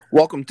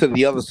Welcome to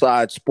the Other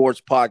Side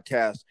Sports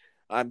Podcast.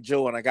 I'm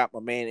Joe, and I got my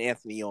man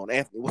Anthony on.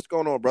 Anthony, what's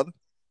going on, brother?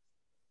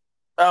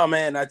 Oh,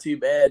 man, not too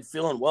bad.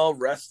 Feeling well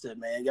rested,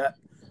 man. Got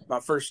my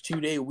first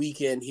 2-day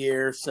weekend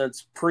here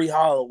since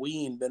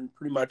pre-Halloween. Been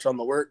pretty much on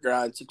the work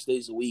grind 6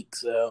 days a week.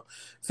 So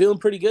feeling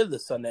pretty good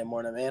this Sunday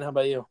morning, man. How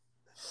about you?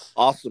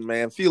 Awesome,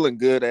 man. Feeling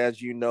good. As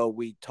you know,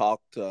 we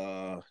talked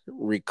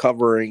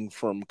recovering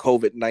from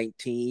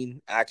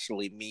COVID-19.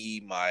 Actually,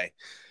 me, my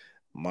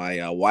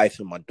wife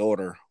and my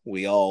daughter,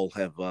 we all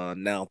have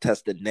now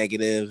tested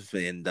negative,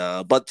 and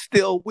but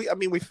still,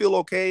 we feel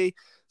okay.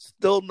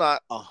 Still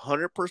not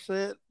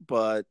 100%,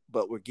 but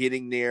we're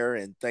getting there,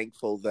 and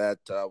thankful that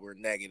we're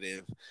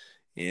negative.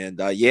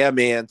 And yeah,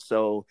 man.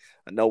 So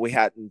I know we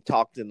hadn't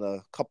talked in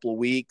a couple of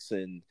weeks,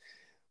 and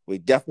we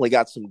definitely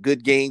got some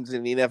good games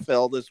in the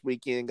NFL this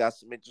weekend. Got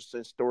some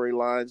interesting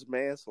storylines,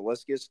 man. So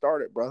let's get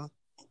started, brother.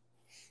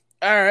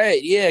 All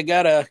right. Yeah,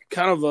 got a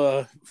kind of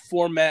a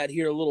format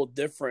here a little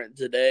different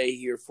today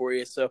here for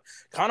you. So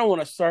kind of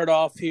want to start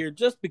off here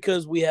just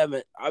because we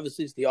haven't,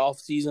 obviously it's the off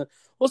season.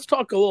 Let's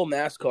talk a little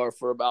NASCAR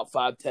for about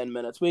 5-10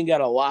 minutes. We ain't got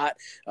a lot,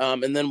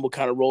 and then we'll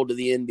kind of roll to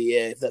the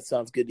NBA if that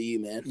sounds good to you,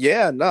 man.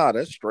 Yeah,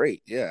 that's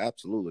great. Yeah,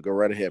 absolutely. Go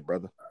right ahead,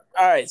 brother.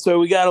 All right, so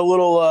we got a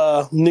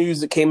little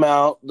news that came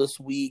out this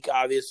week.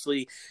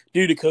 Obviously,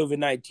 due to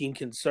COVID-19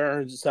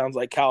 concerns, it sounds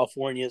like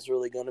California is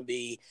really going to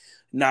be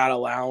not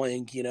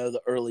allowing,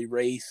 the early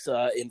race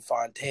in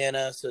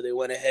Fontana. So they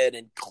went ahead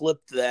and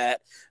clipped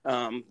that.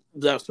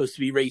 That was supposed to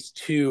be race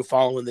 2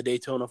 following the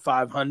Daytona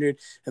 500,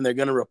 and they're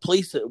going to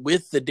replace it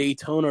with the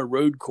Daytona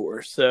road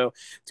course. So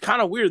it's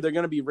kind of weird. They're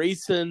going to be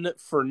racing,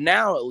 for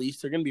now at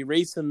least, they're going to be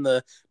racing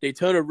the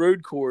Daytona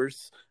road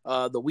course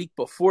the week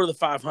before the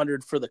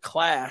 500 for the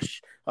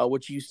Clash,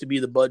 which used to be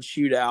the Bud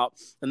Shootout.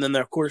 And then,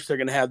 of course, they're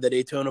going to have the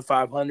Daytona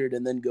 500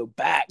 and then go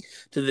back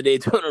to the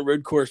Daytona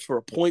road course for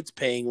a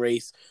points-paying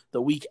race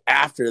the week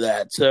after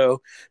that.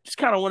 So just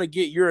kind of want to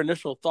get your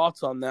initial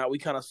thoughts on that. We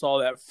kind of saw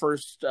that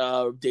first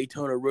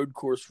Daytona road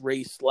course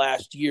race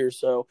last year.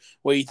 So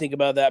what do you think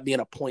about that being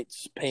a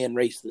points-paying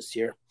race this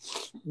year?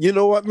 You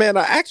know what, man?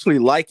 I actually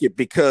like it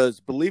because,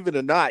 believe it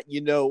or not, I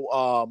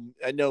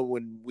know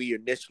when we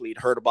initially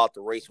heard about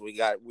the race, we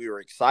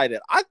were excited.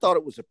 I thought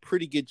it was a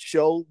pretty good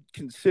show,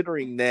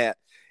 considering that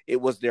it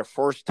was their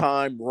first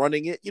time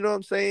running it. You know what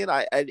I'm saying?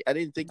 I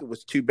didn't think it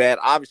was too bad.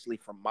 Obviously,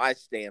 from my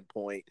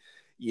standpoint,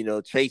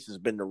 Chase has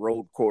been the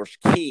road course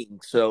king,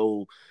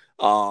 so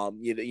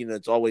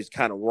it's always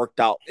kind of worked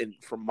out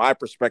from my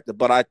perspective.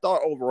 But I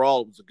thought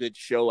overall it was a good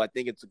show. I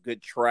think it's a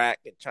good track.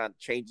 It kind of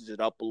changes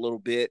it up a little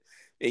bit.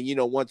 And,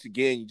 once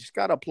again, you just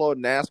got to applaud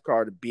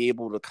NASCAR to be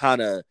able to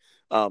kind of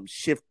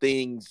shift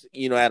things,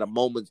 at a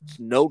moment's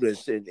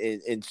notice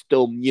and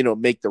still,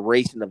 make the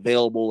racing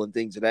available and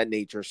things of that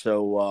nature.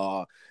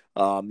 So,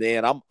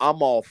 man, I'm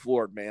all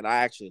for it, man. I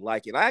actually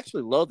like it. I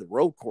actually love the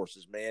road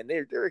courses, man.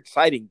 They're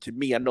exciting to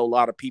me. I know a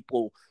lot of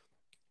people,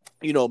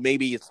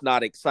 maybe it's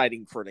not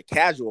exciting for the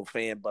casual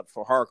fan, but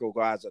for hardcore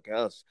guys like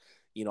us,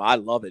 I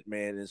love it,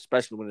 man,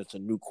 especially when it's a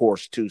new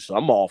course too. So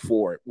I'm all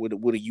for it. What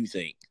do you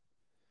think?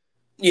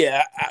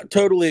 Yeah, I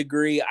totally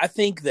agree. I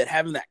think that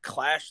having that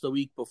clash the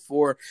week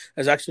before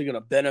is actually going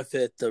to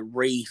benefit the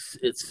race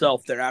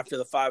itself there after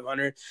the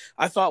 500.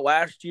 I thought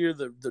last year,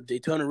 the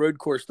Daytona road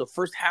course, the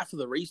first half of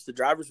the race, the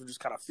drivers were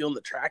just kind of feeling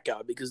the track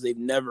out because they've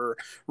never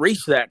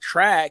raced that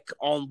track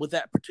with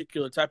that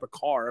particular type of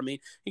car. I mean,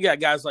 you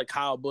got guys like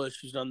Kyle Busch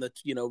who's done the,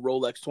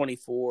 Rolex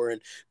 24,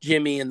 and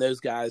Jimmy and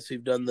those guys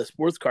who've done the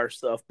sports car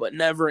stuff, but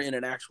never in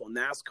an actual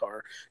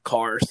NASCAR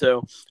car.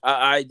 So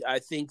I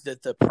think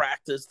that the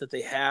practice that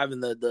they have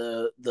and the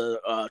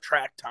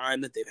track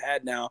time that they've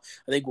had now,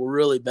 I think will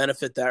really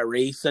benefit that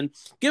race. And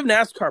give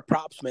NASCAR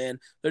props, man.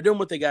 They're doing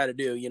what they got to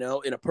do.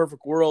 In a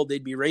perfect world,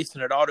 they'd be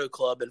racing at Auto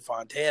Club in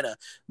Fontana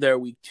there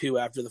week 2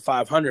 after the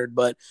 500.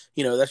 But,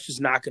 that's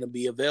just not going to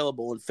be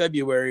available in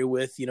February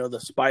with, the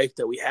spike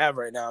that we have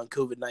right now in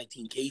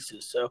COVID-19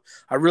 cases. So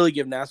I really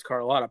give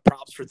NASCAR a lot of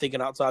props for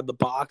thinking outside the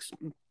box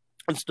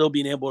and still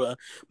being able to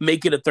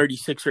make it a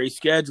 36 race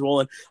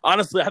schedule. And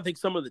honestly, I think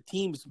some of the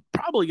teams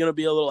probably going to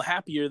be a little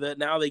happier that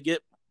now they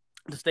get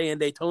to stay in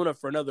Daytona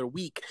for another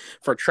week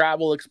for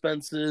travel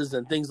expenses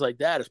and things like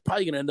that. It's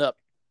probably going to end up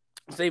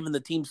saving the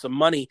team some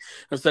money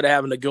instead of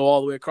having to go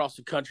all the way across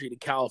the country to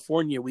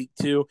California week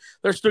 2.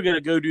 They're still going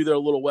to go do their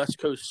little West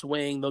Coast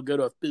swing. They'll go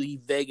to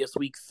Vegas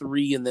week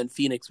 3 and then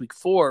Phoenix week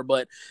 4.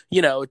 But,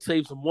 it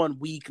saves them 1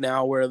 week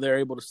now where they're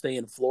able to stay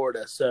in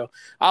Florida. So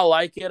I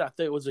like it. I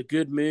think it was a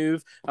good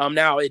move.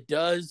 Now it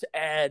does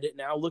add,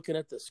 now looking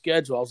at the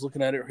schedule, I was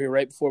looking at it here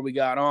right before we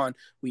got on.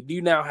 We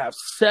do now have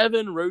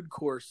 7 road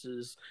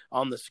courses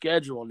on the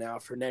schedule now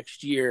for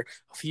next year.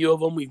 A few of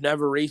them we've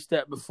never raced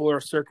at before.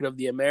 Circuit of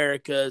the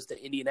Americas,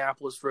 the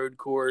Indianapolis road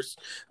course,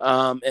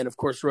 and of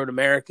course Road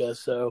America.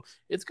 So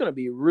it's going to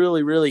be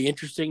really, really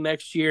interesting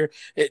next year.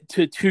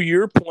 To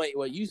your point,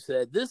 what you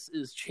said, this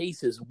is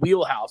Chase's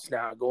wheelhouse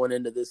now going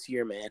into this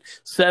year, man.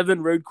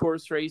 7 road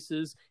course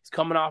races. He's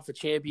coming off a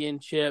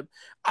championship.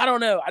 I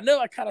don't know. I know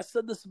I kind of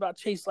said this about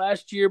Chase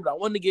last year, but I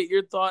wanted to get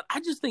your thought. I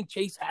just think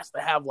Chase has to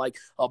have like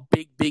a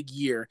big, big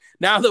year.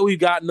 Now that we've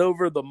gotten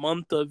over the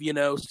month of,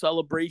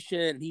 celebration,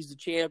 and he's the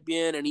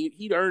champion and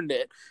he'd earned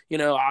it,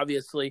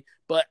 obviously.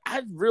 But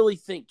I really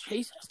think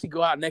Chase has to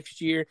go out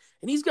next year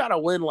and he's got to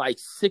win like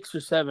 6 or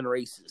 7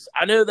 races.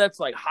 I know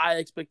that's like high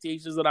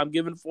expectations that I'm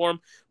giving for him,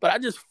 but I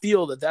just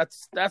feel that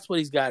that's what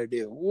he's got to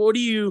do. What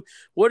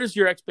is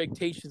your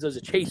expectations as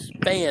a Chase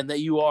fan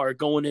that you are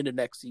going into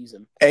next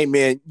season? Hey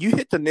man, you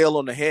hit the nail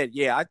on the head.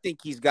 Yeah, I think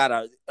he's got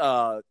to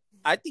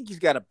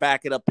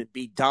back it up and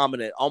be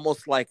dominant,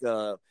 almost like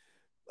a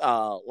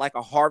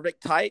Harvick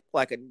type,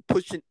 like a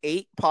pushing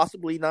 8,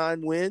 possibly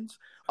 9 wins.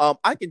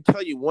 I can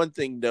tell you one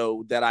thing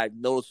though that I've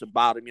noticed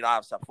about him.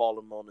 Obviously I follow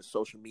him on the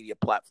social media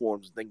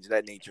platforms and things of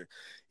that nature.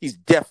 He's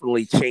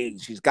definitely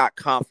changed. He's got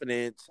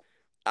confidence.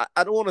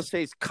 I don't want to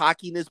say it's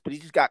cockiness, but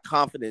he's just got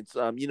confidence.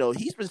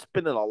 He's been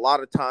spending a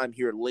lot of time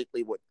here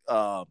lately with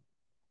Kyle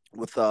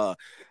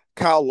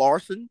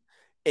Larson.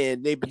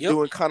 And they've been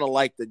doing kind of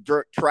like the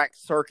dirt track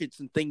circuits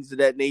and things of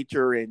that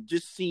nature. And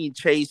just seeing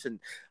Chase and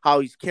how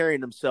he's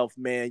carrying himself,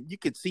 man, you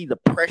can see the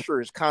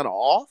pressure is kind of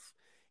off.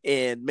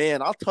 And,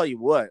 man, I'll tell you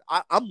what,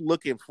 I'm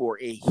looking for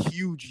a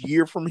huge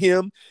year from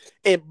him.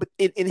 And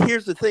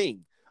here's the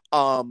thing.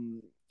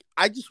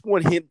 I just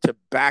want him to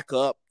back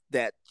up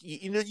that,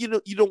 you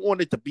don't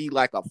want it to be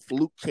like a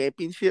fluke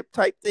championship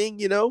type thing,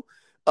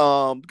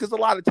 because a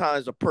lot of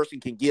times a person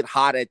can get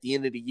hot at the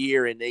end of the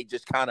year and they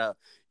just kind of,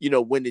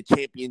 win the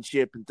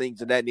championship and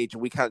things of that nature.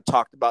 We kind of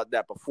talked about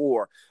that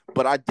before,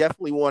 but I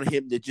definitely want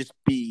him to just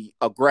be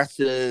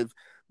aggressive,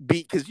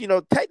 because,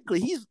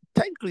 he's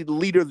technically the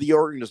leader of the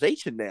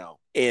organization now.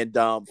 And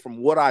from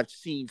what I've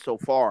seen so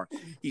far,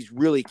 he's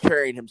really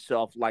carrying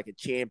himself like a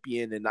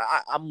champion. And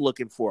I'm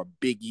looking for a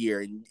big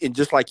year. And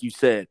just like you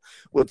said,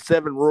 with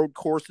 7 road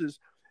courses,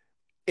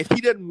 if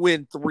he doesn't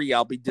win 3,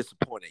 I'll be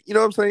disappointed. You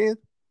know what I'm saying?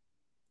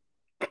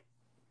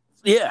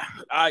 Yeah,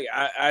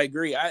 I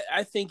agree.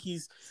 I think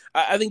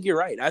I think you're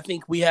right. I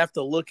think we have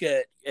to look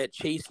at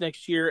Chase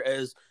next year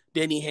as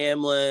Denny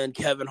Hamlin,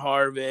 Kevin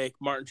Harvick,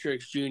 Martin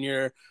Truex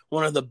Jr.,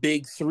 one of the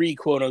big 3,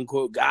 quote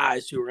unquote,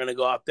 guys who are going to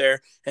go out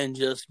there and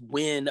just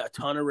win a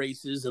ton of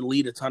races and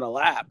lead a ton of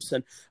laps.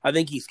 And I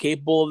think he's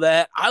capable of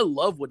that. I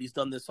love what he's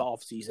done this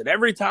offseason.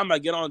 Every time I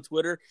get on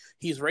Twitter,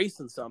 he's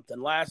racing something.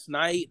 Last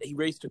night, he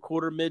raced a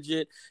quarter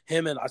midget.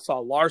 I saw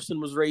Larson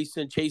was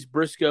racing. Chase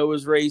Briscoe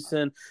was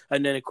racing.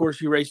 And then, of course,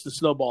 he raced the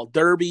Snowball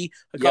Derby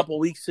a couple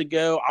weeks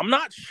ago. I'm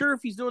not sure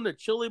if he's doing the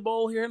Chili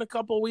Bowl here in a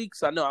couple of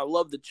weeks. I know I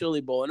love the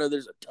Chili Bowl. I know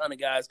there's a ton of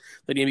guys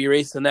that are going to be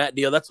racing that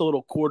deal. That's a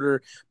little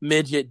quarter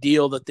midget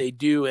deal that they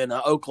do in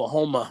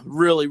Oklahoma.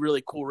 Really,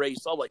 really cool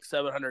race. All like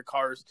 700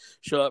 cars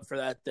show up for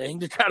that thing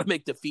to try to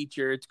make the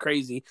feature. It's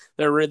crazy.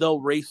 They'll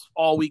race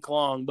all week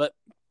long, but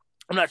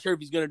I'm not sure if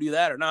he's going to do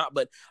that or not,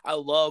 but I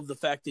love the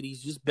fact that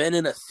he's just been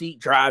in a seat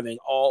driving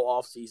all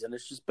off season.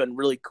 It's just been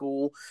really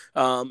cool.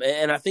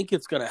 And I think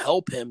it's going to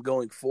help him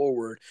going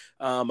forward.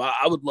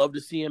 I would love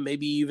to see him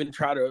maybe even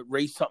try to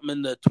race something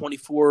in the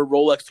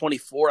Rolex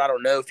 24. I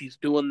don't know if he's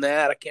doing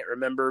that. I can't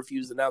remember if he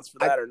was announced for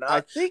that or not.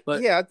 I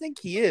think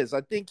he is.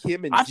 I think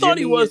him and I Jimmy, thought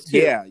he was too.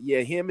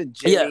 Yeah, him and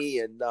Jimmy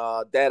and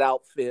that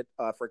outfit.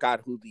 I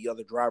forgot who the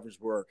other drivers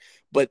were,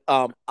 but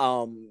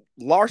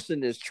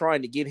Larson is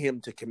trying to get him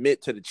to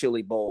commit to the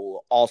Chili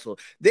Bowl. Also,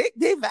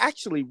 they've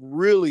actually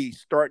really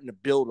starting to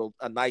build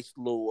a nice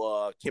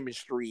little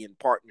chemistry and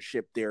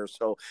partnership there.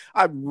 So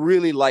I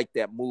really like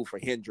that move for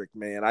Hendrick,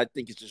 man. I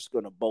think it's just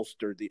going to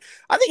bolster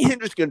I think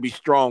Hendrick's going to be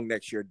strong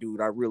next year,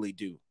 dude. I really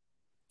do.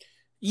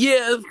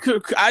 Yeah,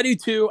 I do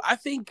too. I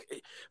think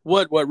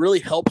what really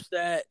helps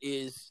that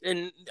is,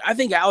 and I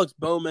think Alex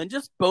Bowman,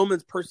 just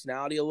Bowman's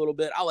personality a little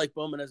bit. I like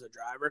Bowman as a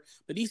driver,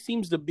 but he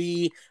seems to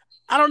be,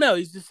 I don't know,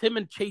 he's just, him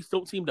and Chase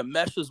don't seem to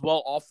mesh as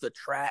well off the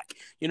track.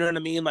 You know what I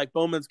mean? Like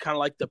Bowman's kind of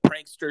like the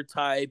prankster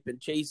type, and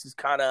Chase is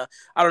kind of,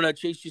 I don't know,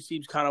 Chase just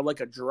seems kind of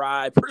like a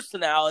dry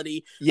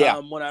personality. Yeah.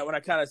 When I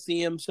kind of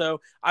see him. So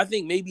I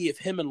think maybe if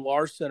him and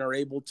Larson are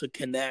able to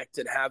connect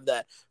and have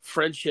that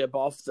friendship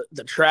off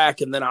the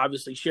track, and then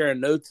obviously sharing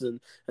notes and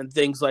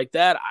things like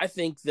that, I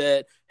think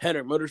that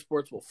Hendrick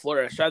Motorsports will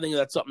flourish. I think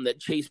that's something that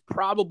Chase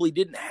probably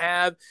didn't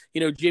have.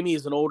 Jimmy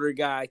is an older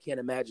guy. I can't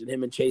imagine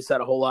him and Chase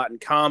had a whole lot in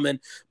common.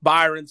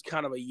 Byron's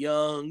kind of a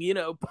young,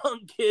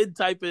 punk kid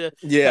type of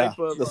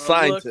the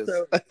scientist.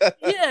 So,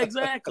 yeah,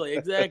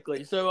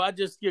 exactly. So I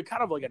just, you're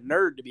kind of like a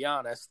nerd, to be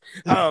honest.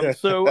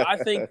 So I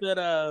think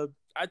that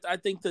I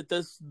think that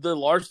the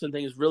Larson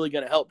thing is really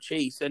going to help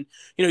Chase. And,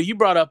 you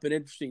brought up an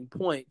interesting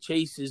point.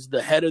 Chase is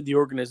the head of the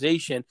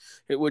organization,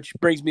 which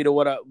brings me to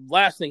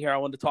last thing here I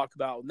wanted to talk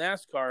about with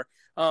NASCAR.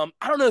 I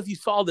don't know if you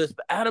saw this,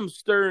 but Adam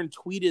Stern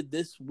tweeted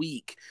this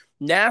week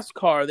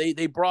NASCAR,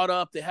 they brought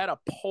up, they had a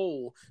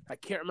poll. I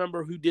can't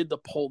remember who did the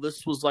poll.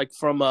 This was like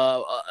from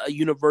a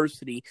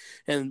university.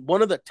 And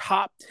one of the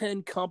top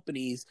 10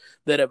 companies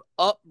that have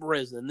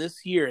uprisen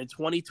this year in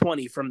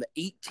 2020 from the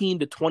 18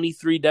 to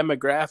 23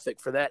 demographic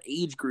for that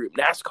age group,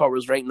 NASCAR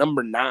was ranked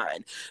number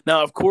 9.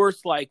 Now, of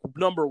course, like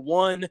number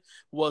 1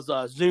 was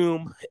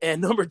Zoom.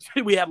 And number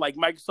 2, we had like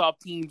Microsoft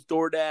Teams,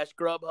 DoorDash,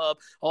 Grubhub,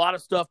 a lot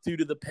of stuff due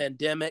to the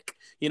pandemic,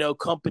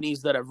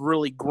 companies that have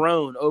really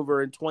grown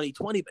over in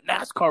 2020. But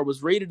NASCAR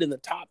was rated in the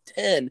top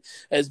 10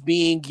 as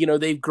being,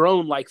 they've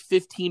grown like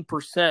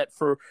 15%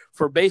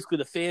 for basically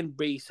the fan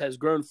base has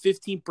grown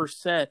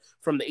 15%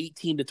 from the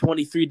 18 to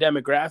 23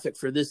 demographic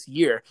for this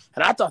year.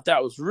 And I thought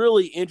that was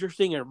really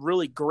interesting and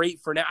really great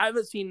for now. I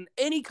haven't seen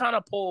any kind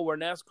of poll where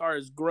NASCAR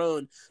has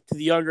grown to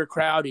the younger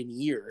crowd in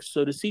years.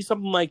 So to see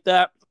something like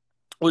that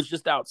was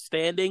just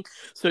outstanding.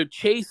 So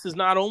Chase is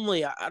not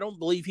only, I don't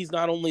believe he's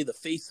not only the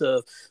face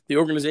of the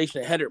organization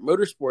at Hendrick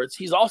Motorsports,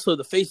 he's also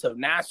the face of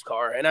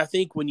NASCAR. And I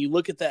think when you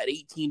look at that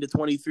 18 to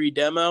 23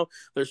 demo,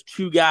 there's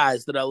 2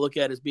 guys that I look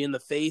at as being the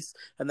face,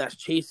 and that's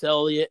Chase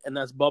Elliott and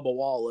that's Bubba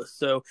Wallace.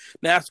 So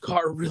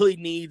NASCAR really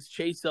needs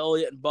Chase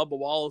Elliott and Bubba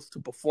Wallace to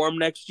perform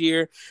next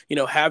year,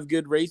 have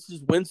good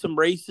races, win some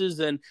races,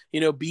 and,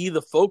 be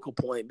the focal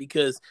point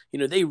because,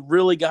 they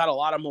really got a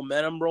lot of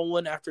momentum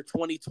rolling after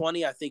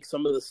 2020. I think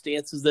some of the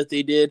stances that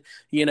they did,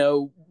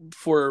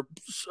 for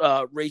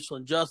racial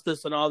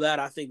injustice and all that,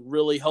 I think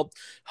really helped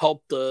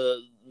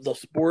the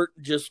sport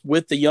just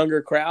with the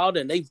younger crowd,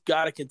 and they've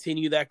got to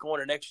continue that going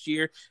to next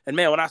year. And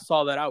man, when I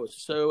saw that, I was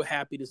so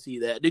happy to see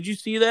that. Did you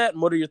see that?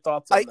 And what are your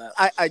thoughts on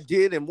that? I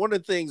did, and one of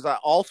the things I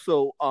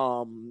also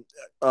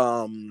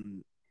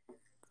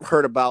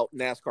heard about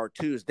NASCAR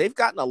too is they've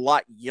gotten a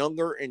lot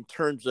younger in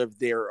terms of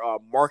their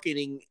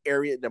marketing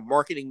area, the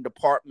marketing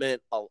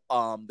department.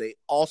 They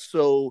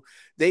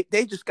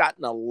just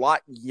gotten a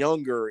lot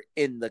younger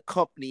in the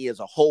company as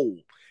a whole.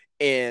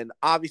 And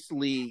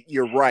obviously,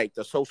 you're right,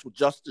 the social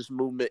justice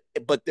movement,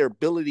 but their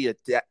ability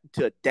to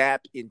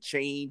adapt and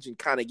change and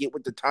kind of get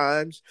with the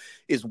times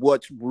is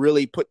what's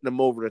really putting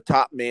them over the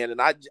top, man. And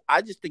I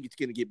just think it's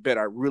going to get better.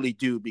 I really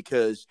do,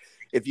 because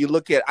if you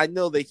look at, I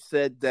know they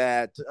said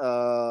that,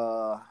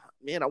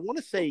 man, I want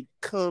to say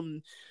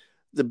come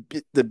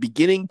the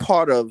beginning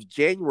part of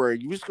January,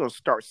 you're just going to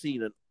start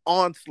seeing an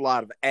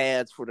onslaught of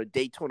ads for the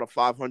Daytona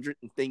 500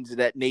 and things of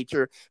that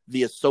nature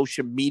via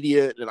social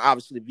media and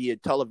obviously via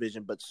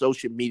television, but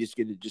social media is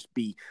going to just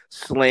be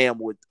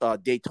slammed with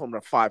Daytona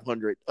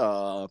 500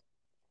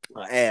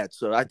 ads.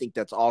 So I think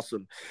that's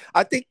awesome.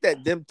 I think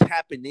that them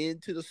tapping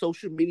into the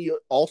social media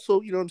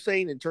also, you know what I'm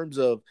saying, in terms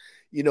of,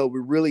 we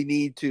really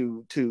need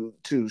to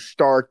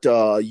start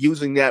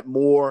using that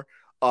more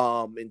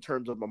in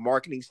terms of a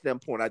marketing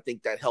standpoint. I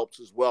think that helps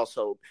as well.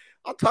 So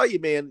I'll tell you,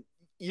 man,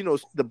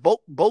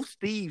 both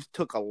Steves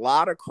took a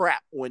lot of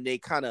crap when they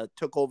kind of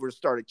took over and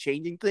started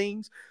changing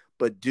things.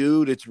 But,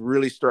 dude, it's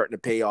really starting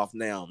to pay off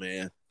now,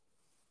 man.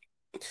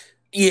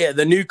 Yeah,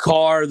 the new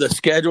car, the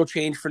schedule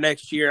change for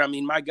next year. I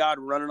mean, my God,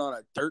 running on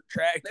a dirt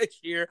track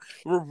next year.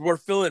 We're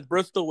filling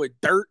Bristol with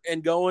dirt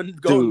and going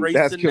Dude,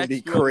 racing next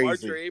year in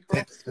March or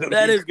April.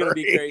 That is going to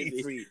be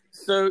crazy.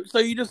 So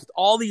you just,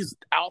 all these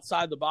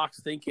outside the box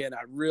thinking,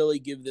 I really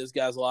give those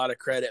guys a lot of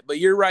credit. But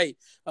you're right,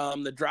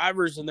 the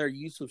drivers and their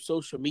use of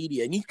social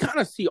media, and you kind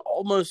of see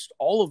almost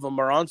all of them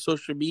are on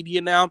social media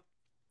now.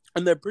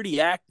 And they're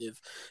pretty active.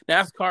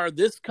 NASCAR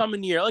this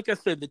coming year, like I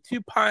said,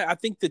 I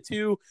think the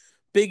 2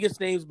 biggest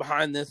names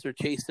behind this are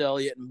Chase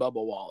Elliott and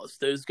Bubba Wallace.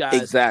 Those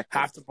guys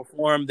have to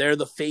perform. They're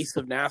the face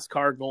of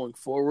NASCAR going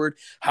forward.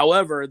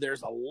 However,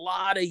 there's a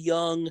lot of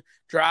young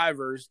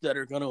drivers that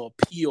are going to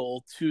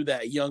appeal to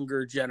that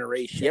younger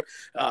generation.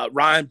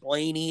 Ryan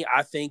Blaney,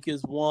 I think,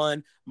 is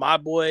one. My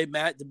boy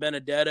Matt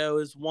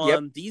DiBenedetto is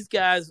one. These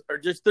guys are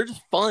they're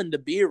just fun to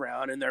be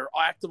around, and they're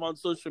active on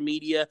social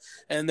media,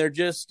 and they're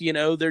just,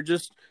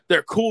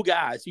 they're cool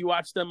guys. You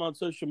watch them on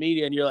social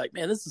media and you're like,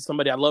 man, this is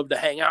somebody I'd love to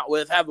hang out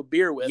with, have a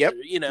beer with,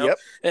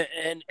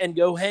 and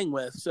go hang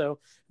with. So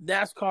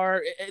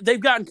NASCAR, they've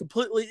gotten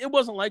completely, it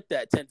wasn't like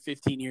that 10,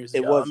 15 years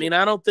ago. I mean,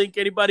 I don't think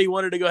anybody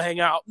wanted to go hang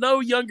out.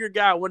 No younger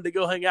guy wanted to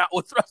go hang out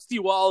with Rusty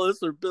Wallace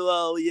or Bill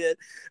Elliott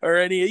or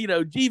any,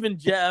 even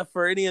Jeff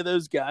or any of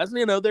those guys.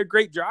 They're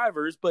great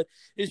drivers, but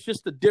it's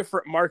just a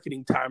different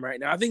marketing time right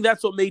now. I think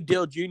that's what made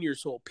Dale Jr.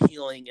 so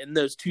appealing in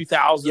those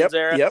 2000s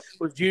era.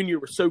 Was Jr.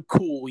 was so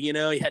cool. He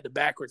had the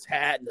backwards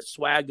hat and the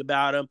swag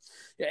about him.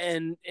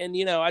 And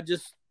I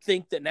just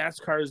think that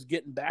NASCAR is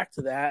getting back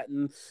to that,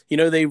 and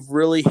they've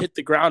really hit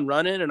the ground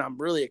running, and I'm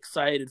really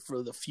excited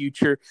for the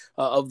future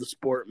of the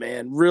sport,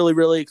 man. Really,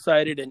 really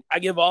excited, and I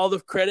give all the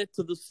credit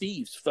to the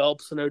Steves,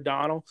 Phelps and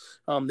O'Donnell.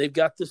 They've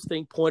got this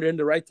thing pointed in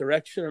the right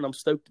direction, and I'm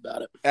stoked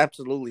about it.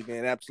 Absolutely,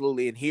 man,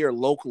 absolutely. And here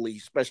locally,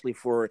 especially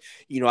for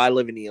I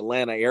live in the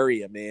Atlanta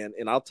area, man,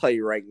 and I'll tell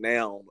you right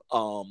now,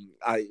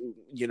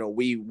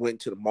 we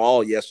went to the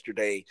mall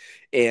yesterday,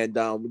 and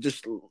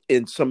just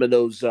in some of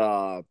those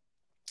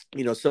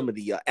some of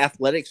the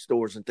athletic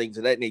stores and things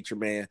of that nature,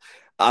 man,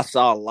 I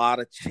saw a lot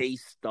of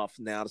Chase stuff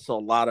now. I saw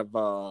a lot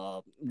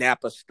of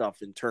Napa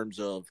stuff in terms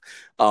of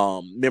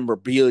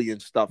memorabilia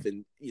and stuff.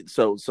 And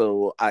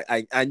so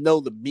I know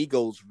the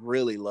Migos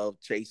really love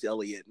Chase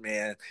Elliott,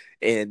 man.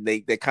 And they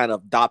kind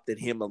of adopted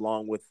him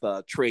along with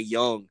Trey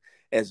Young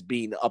as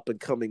being up and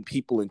coming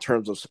people in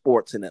terms of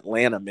sports in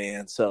Atlanta,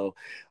 man. So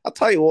I'll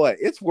tell you what,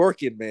 it's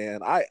working,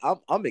 man.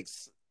 I'm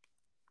excited.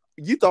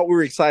 You thought we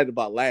were excited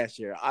about last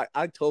year.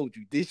 I told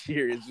you this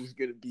year is just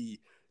going to be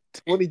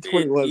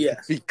 2021 is going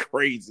to be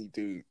crazy,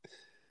 dude.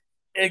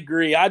 I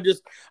agree. I'm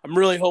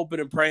really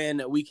hoping and praying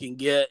that we can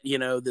get,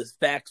 this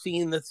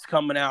vaccine that's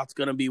coming out. It's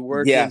going to be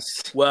working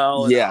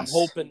well. And I'm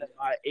hoping that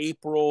by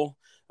April,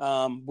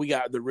 we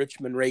got the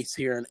Richmond race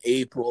here in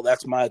April.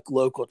 That's my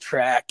local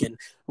track, and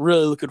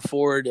really looking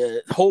forward to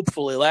it.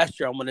 Hopefully last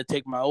year I'm going to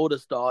take my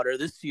oldest daughter.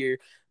 This year,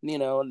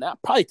 and I'll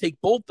probably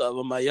take both of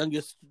them. My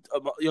youngest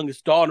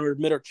daughter,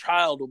 middle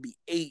child, will be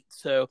 8.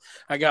 So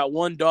I got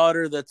one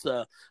daughter that's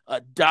a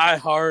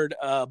diehard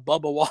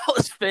Bubba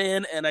Wallace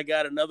fan, and I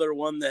got another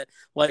one that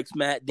likes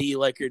Matt D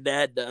like your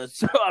dad does.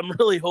 So I'm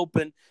really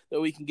hoping that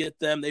we can get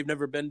them. They've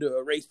never been to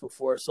a race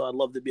before, so I'd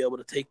love to be able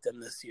to take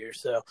them this year.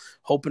 So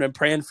hoping and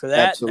praying for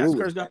that. Absolutely.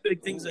 NASCAR's got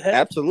big things ahead.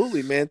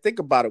 Absolutely, man. Think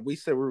about it. We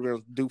said we were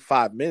going to do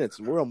 5 minutes,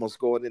 and we're almost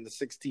going into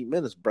 16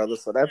 minutes, brother.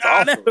 So that's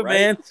awesome, right?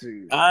 Man.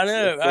 I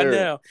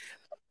know.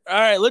 All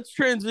right, let's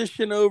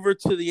transition over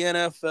to the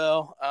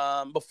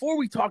NFL. Before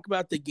we talk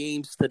about the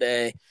games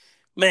today,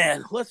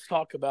 man, let's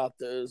talk about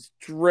those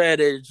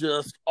dreaded,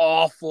 just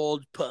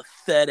awful,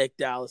 pathetic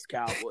Dallas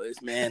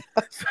Cowboys, man.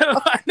 So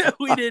I know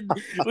we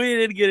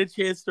didn't get a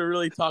chance to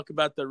really talk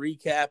about the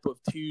recap of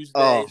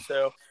Tuesday.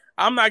 So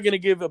I'm not going to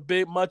give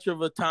much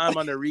of a time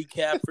on the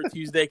recap for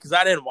Tuesday because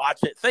I didn't watch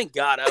it. Thank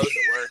God I was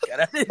at work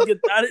and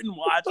I didn't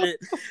watch it.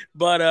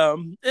 But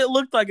it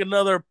looked like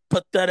another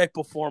pathetic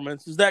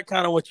performance. Is that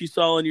kind of what you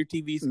saw on your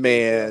TV screen?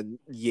 Man,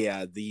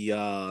 yeah.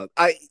 The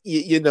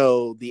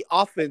the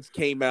offense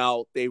came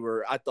out.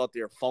 I thought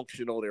they were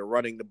functional. They were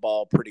running the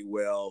ball pretty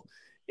well,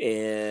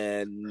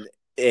 and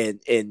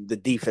the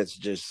defense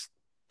just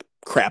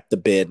crap the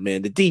bed,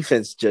 man. The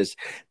defense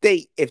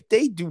if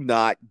they do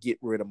not get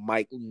rid of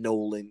Mike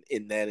Nolan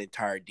in that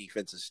entire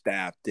defensive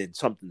staff, then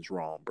something's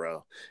wrong,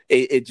 bro.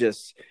 They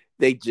just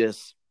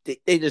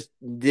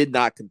did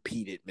not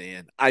compete it,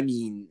 man. I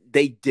mean,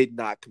 they did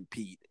not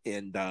compete.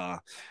 And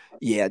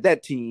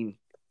that team,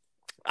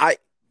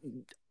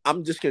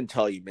 I'm just gonna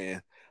tell you,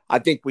 man, I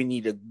think we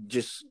need to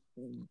just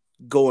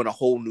go in a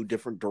whole new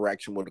different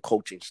direction with the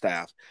coaching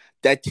staff.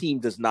 That team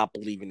does not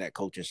believe in that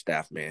coaching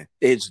staff, man.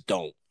 They just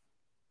don't.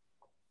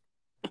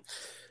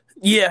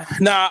 Yeah,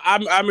 no,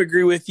 I'm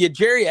agree with you.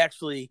 Jerry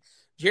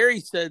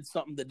said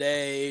something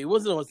today. It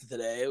wasn't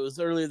today. It was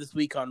earlier this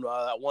week on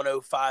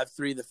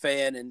 105.3 The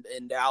Fan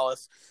in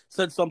Dallas.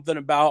 Said something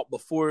about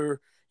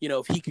before,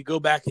 if he could go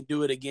back and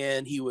do it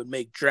again, he would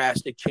make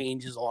drastic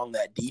changes along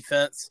that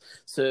defense.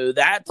 So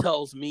that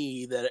tells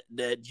me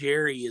that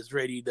Jerry is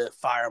ready to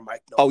fire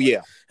Mike Nolan. Oh,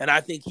 yeah. And I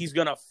think he's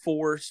going to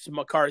force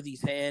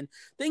McCarthy's hand.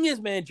 Thing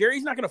is, man,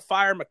 Jerry's not going to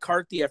fire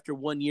McCarthy after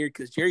 1 year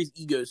because Jerry's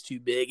ego is too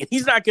big. And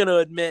he's not going to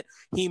admit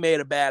he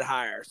made a bad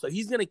hire. So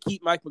he's going to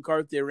keep Mike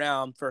McCarthy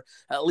around for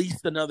at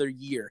least another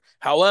year.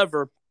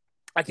 However,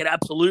 I could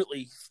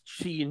absolutely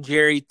see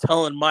Jerry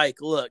telling Mike,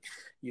 look,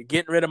 you're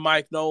getting rid of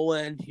Mike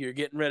Nolan, you're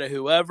getting rid of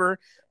whoever,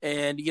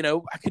 and,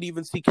 I could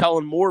even see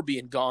Kellen Moore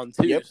being gone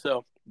too. Yep.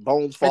 So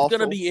Bones Fossil. It's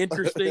going to be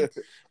interesting.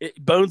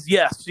 Bones,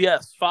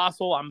 yes,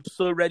 Fossil. I'm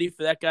so ready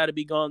for that guy to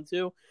be gone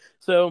too.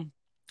 So,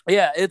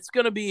 yeah, it's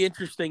going to be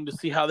interesting to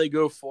see how they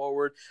go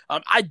forward.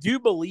 I do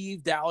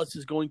believe Dallas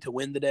is going to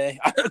win today.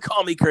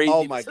 Call me crazy.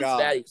 Oh, my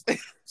God.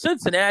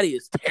 Cincinnati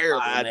is terrible,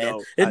 man.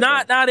 Know, and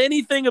not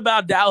anything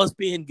about Dallas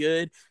being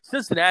good.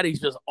 Cincinnati's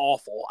just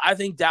awful. I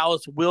think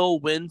Dallas will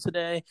win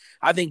today.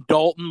 I think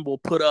Dalton will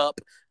put up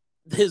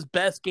his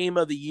best game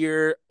of the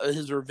year,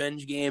 his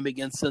revenge game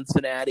against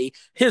Cincinnati.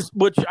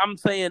 Which I'm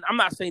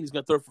not saying he's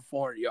going to throw for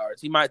 400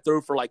 yards. He might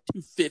throw for like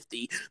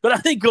 250, but I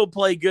think he'll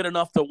play good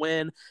enough to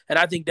win. And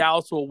I think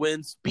Dallas will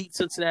beat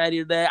Cincinnati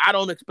today. I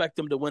don't expect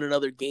them to win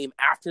another game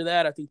after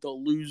that. I think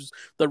they'll lose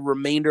the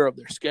remainder of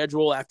their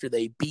schedule after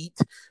they beat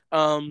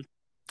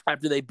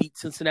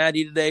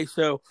Cincinnati today.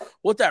 So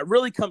what that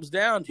really comes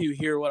down to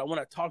here, what I want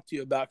to talk to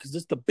you about, because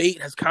this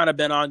debate has kind of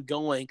been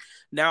ongoing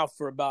now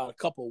for about a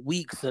couple of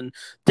weeks, and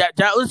that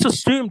let's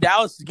assume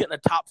Dallas is getting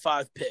a top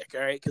 5 pick,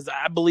 all right? Because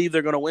I believe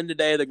they're going to win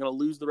today. They're going to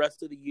lose the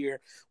rest of the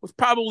year, which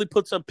probably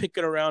puts them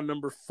picking around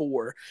number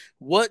 4.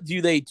 What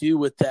do they do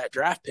with that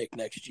draft pick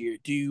next year?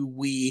 Do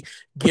we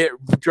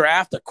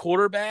draft a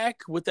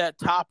quarterback with that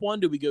top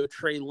one? Do we go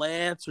Trey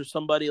Lance or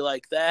somebody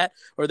like that,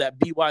 or that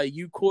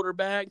BYU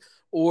quarterback?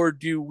 Or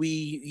do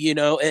we,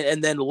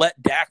 and then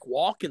let Dak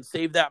walk and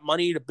save that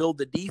money to build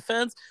the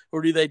defense?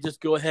 Or do they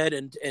just go ahead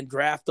and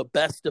draft the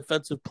best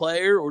defensive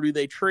player? Or do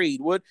they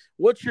trade?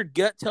 What's your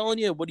gut telling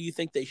you? What do you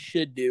think they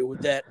should do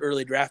with that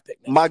early draft pick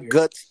next My year?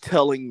 gut's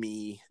telling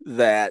me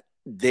that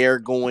they're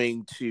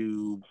going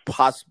to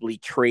possibly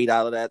trade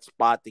out of that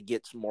spot to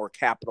get some more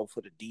capital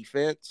for the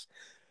defense.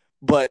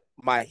 But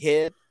my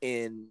head,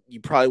 and you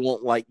probably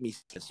won't like me,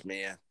 this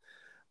man.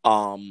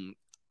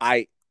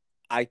 I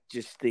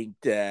just think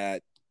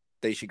that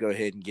they should go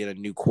ahead and get a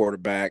new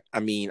quarterback. I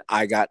mean,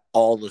 I got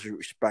all the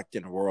respect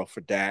in the world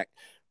for Dak,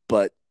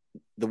 but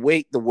the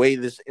way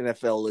this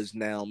NFL is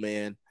now,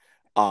 man,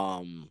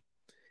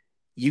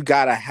 you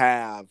gotta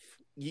have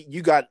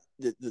you got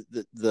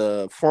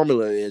the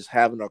formula is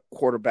having a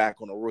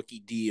quarterback on a rookie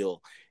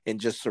deal and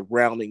just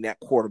surrounding that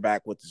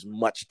quarterback with as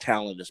much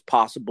talent as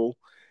possible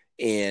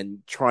and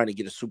trying to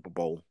get a Super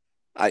Bowl.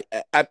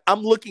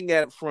 I'm looking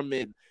at it from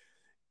an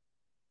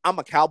I'm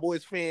a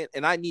Cowboys fan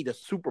and I need a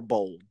Super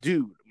Bowl,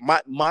 dude.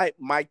 My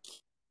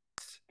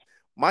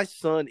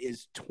son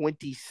is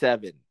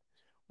 27.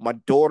 My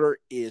daughter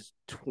is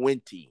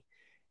 20.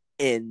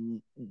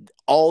 And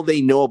all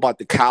they know about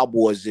the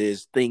Cowboys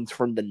is things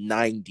from the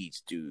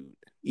 90s, dude.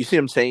 You see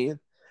what I'm saying?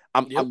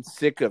 I'm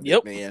sick of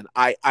it, man.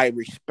 I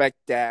respect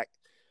Dak,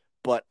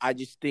 but I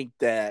just think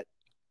that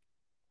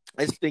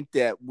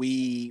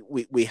we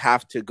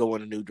have to go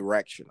in a new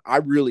direction. I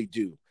really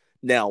do.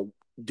 Now,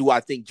 do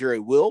I think Jerry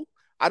will?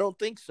 I don't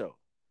think so.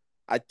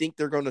 I think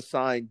they're going to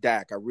sign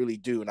Dak. I really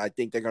do. And I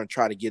think they're going to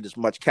try to get as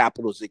much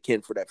capital as they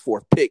can for that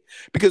fourth pick.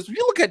 Because if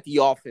you look at the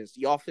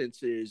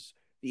offense is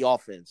the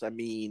offense. I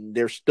mean,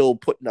 they're still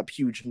putting up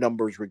huge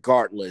numbers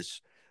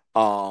regardless.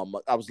 I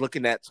was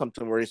looking at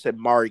something where they said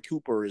Mari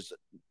Cooper is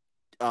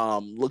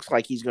looks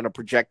like he's going to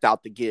project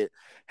out to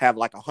have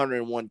like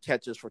 101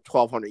 catches for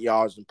 1,200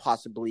 yards and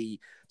possibly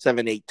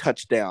 7-8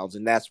 touchdowns.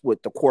 And that's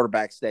with the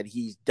quarterbacks that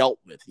he's dealt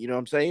with. You know what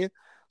I'm saying?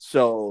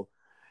 So,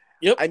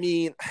 I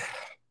mean,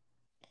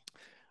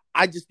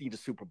 I just need a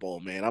Super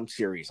Bowl, man. I'm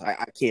serious.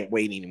 I can't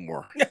wait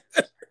anymore.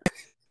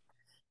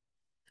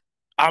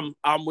 I'm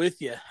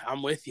with you.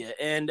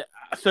 And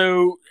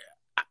so,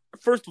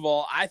 first of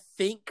all, I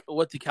think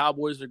what the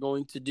Cowboys are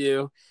going to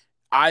do,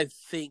 I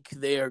think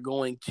they are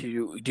going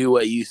to do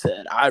what you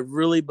said. I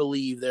really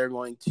believe they're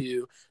going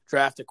to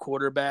draft a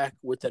quarterback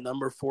with the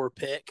number 4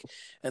 pick,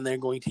 and they're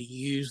going to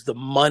use the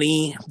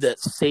money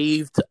that's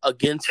saved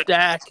against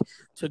Dak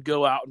to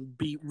go out and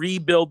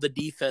rebuild the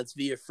defense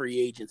via free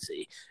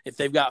agency. If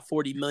they've got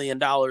 $40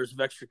 million of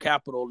extra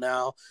capital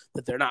now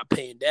that they're not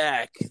paying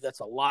Dak, that's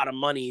a lot of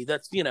money.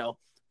 That's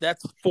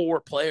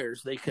 4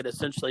 players they could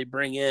essentially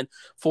bring in,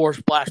 4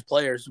 splash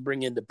players to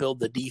bring in to build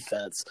the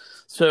defense.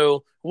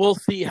 So we'll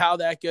see how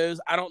that goes.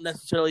 I don't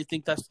necessarily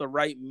think that's the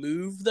right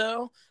move,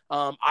 though.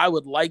 I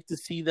would like to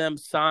see them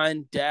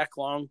sign Dak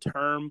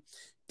long-term,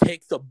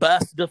 take the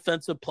best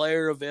defensive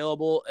player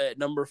available at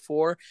number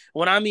 4.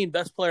 When I mean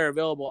best player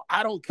available,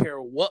 I don't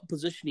care what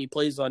position he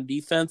plays on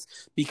defense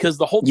because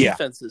the whole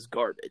defense is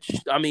garbage.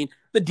 I mean,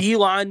 the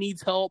D-line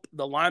needs help.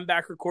 The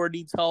linebacker core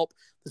needs help.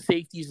 The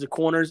safeties, the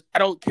corners. I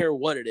don't care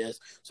what it is.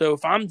 So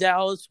if I'm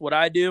Dallas, what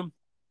I do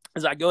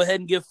is I go ahead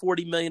and give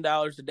 $40 million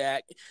to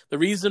Dak. The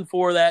reason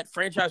for that,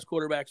 franchise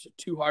quarterbacks are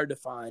too hard to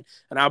find,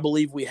 and I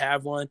believe we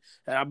have one.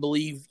 And I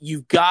believe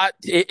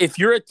if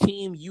you're a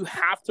team, you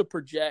have to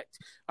project,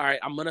 all right,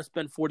 I'm going to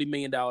spend $40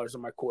 million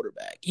on my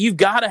quarterback. You've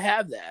got to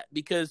have that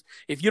because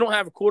if you don't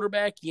have a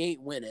quarterback, you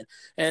ain't winning.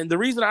 And the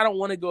reason I don't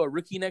want to go a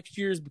rookie next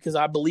year is because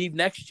I believe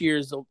next year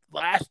is the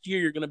last year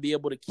you're going to be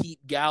able to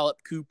keep Gallup,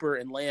 Cooper,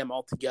 and Lamb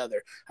all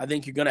together. I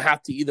think you're going to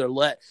have to either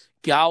let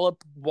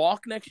Gallup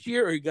walk next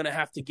year, or you're going to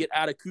have to get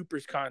out of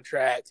Cooper's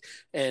contract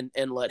and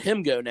let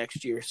him go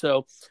next year.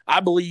 So I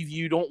believe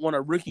you don't want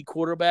a rookie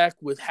quarterback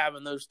with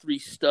having those 3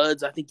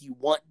 studs. I think you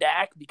want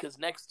Dak because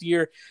next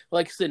year,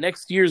 like I said,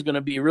 next year is going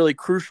to be really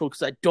crucial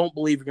because I don't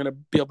believe you're going to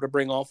be able to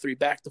bring all 3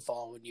 back the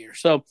following year.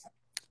 So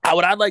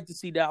what I'd like to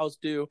see Dallas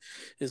do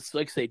is,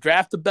 like I say,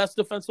 draft the best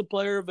defensive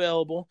player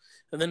available,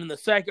 and then in the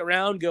second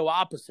round, go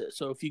opposite.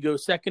 So if you go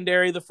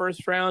secondary the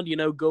first round,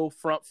 go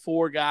front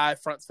 4 guy,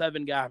 front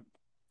 7 guy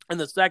in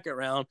the second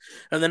round.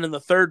 And then in the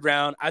third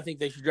round, I think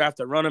they should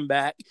draft a running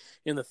back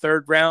in the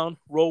third round,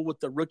 roll with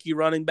the rookie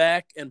running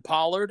back and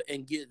Pollard,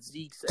 and get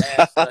Zeke's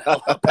ass the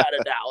hell up out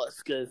of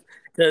Dallas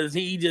because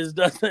he just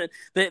doesn't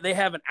 – they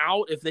have an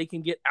out if they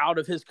can get out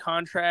of his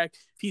contract.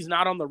 If he's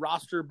not on the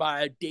roster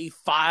by day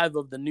 5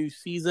 of the new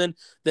season,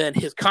 then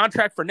his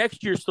contract for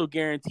next year is still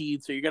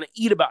guaranteed. So you're going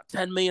to eat about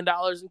 $10 million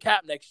in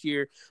cap next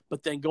year.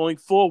 But then going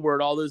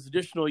forward, all those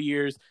additional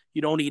years,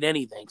 you don't eat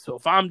anything. So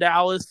if I'm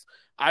Dallas –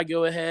 I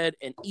go ahead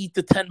and eat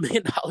the $10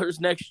 million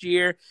next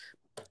year,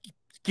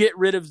 get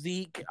rid of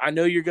Zeke. I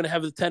know you're going to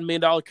have the $10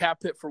 million cap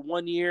hit for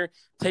 1 year,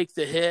 take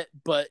the hit,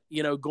 but,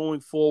 going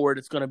forward,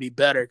 it's going to be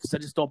better because I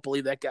just don't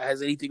believe that guy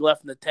has anything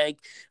left in the tank.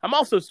 I'm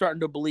also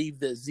starting to believe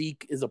that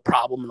Zeke is a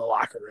problem in the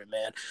locker room,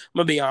 man. I'm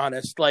going to be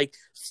honest. Like,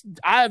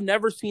 I have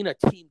never seen a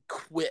team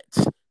quit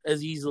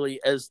as easily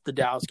as the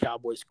Dallas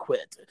Cowboys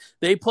quit.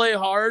 They play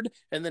hard,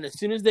 and then as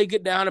soon as they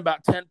get down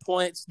about 10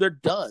 points, they're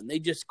done. They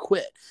just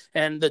quit.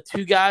 And the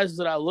two guys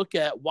that I look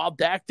at, while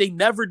Dak, they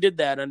never did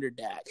that under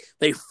Dak.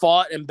 They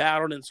fought and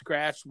battled and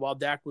scratched while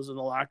Dak was in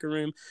the locker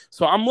room.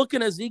 So I'm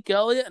looking at Zeke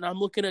Elliott and I'm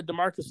looking at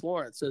DeMarcus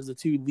Lawrence as the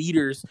two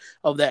leaders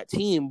of that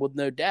team with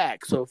no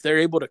Dak. So if they're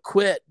able to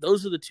quit,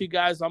 those are the two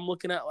guys I'm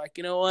looking at like,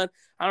 you know what?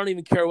 I don't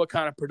even care what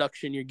kind of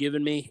production you're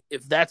giving me.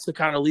 If that's the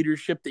kind of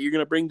leadership that you're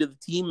going to bring to the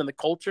team and the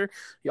culture,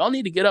 y'all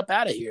need to get up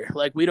out of here.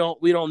 Like we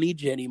don't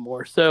need you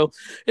anymore. So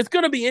it's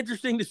going to be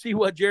interesting to see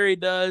what Jerry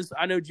does.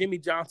 I know Jimmy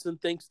Johnson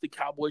thinks the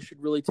Cowboys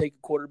should really take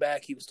a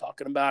quarterback. He was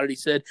talking about it. He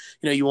said,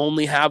 you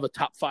only have a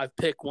top 5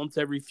 pick once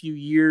every few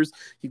years.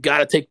 You've got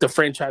to take the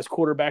franchise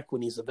quarterback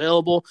when he's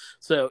available.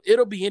 So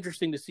it'll be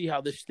interesting to see how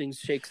this thing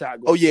shakes out.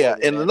 Oh yeah,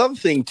 and another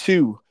thing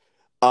too,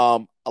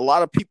 a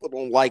lot of people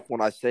don't like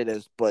when I say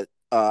this, but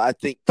I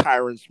think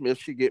Tyron Smith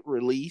should get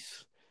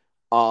released.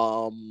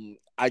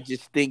 I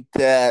just think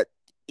that,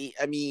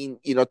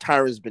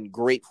 Tyron's been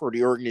great for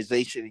the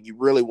organization, and you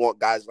really want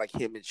guys like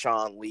him and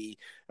Sean Lee.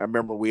 I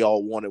remember we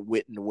all wanted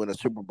Witten to win a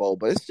Super Bowl,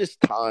 but it's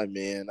just time,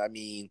 man. I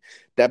mean,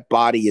 that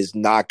body is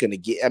not going to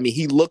get –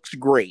 he looks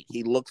great.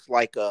 He looks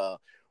like a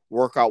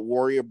workout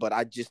warrior, but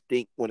I just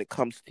think when it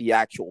comes to the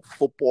actual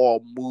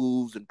football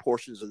moves and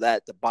portions of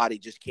that, the body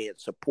just can't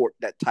support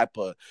that type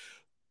of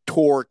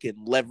torque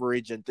and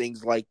leverage and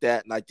things like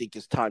that, and I think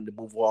it's time to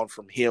move on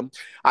from him.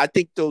 I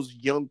think those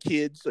young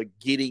kids are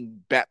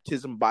getting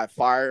baptism by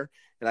fire,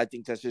 and I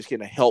think that's just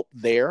going to help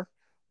there.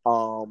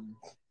 And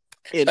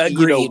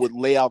with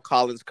La'el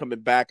Collins coming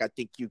back, I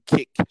think you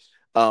kick,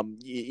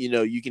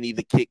 you can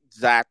either kick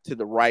Zach to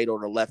the right or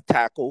the left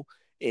tackle,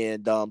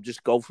 and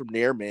just go from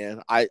there,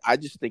 man. I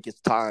just think it's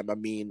time.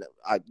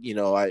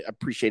 I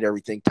appreciate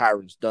everything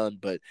Tyron's done,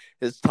 but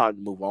it's time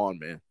to move on,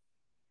 man.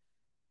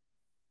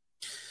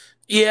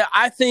 Yeah,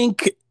 I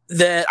think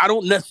that I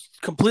don't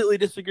completely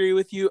disagree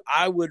with you.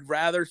 I would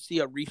rather see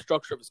a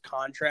restructure of his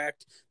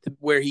contract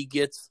where he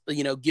gets,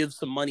 gives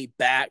some money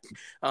back.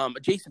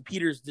 Jason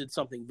Peters did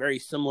something very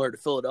similar to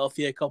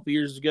Philadelphia a couple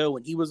years ago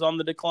when he was on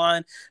the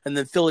decline, and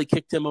then Philly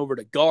kicked him over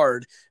to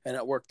guard, and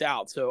it worked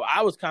out. So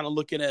I was kind of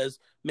looking as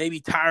maybe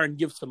Tyron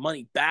gives some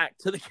money back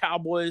to the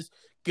Cowboys,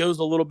 goes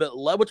a little bit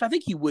low, which I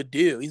think he would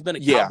do. He's been a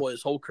Cowboy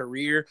his whole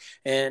career.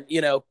 And,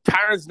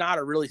 Tyron's not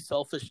a really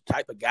selfish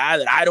type of guy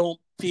that I don't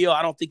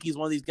think he's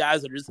one of these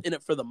guys that are just in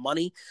it for the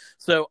money.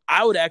 So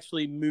I would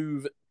actually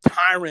move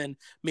Tyron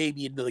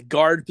maybe into the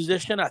guard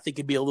position. I think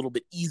it'd be a little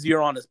bit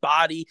easier on his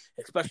body,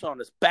 especially on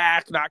his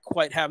back, not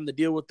quite having to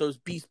deal with those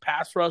beast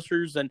pass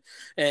rushers. And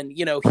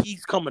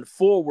he's coming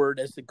forward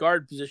as the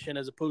guard position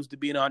as opposed to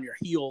being on your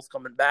heels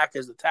coming back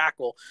as a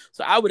tackle.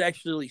 So I would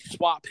actually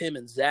swap him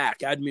and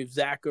Zach. I'd move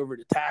Zach over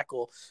to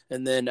tackle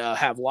and then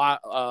have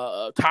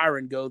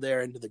Tyron go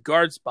there into the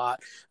guard spot.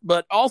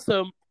 But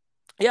also,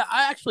 yeah,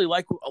 I actually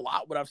like a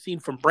lot what I've seen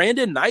from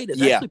Brandon Knight.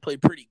 Has actually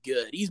played pretty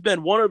good. He's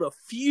been one of the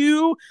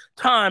few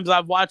times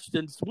I've watched,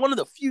 and one of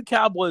the few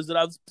Cowboys that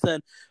I've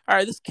said, all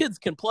right, this kid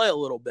can play a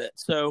little bit.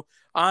 So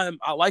I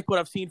like what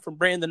I've seen from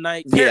Brandon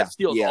Knight. Terrence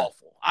Steele's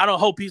awful. I don't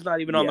hope he's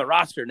not even on the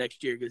roster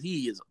next year because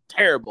he is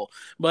terrible.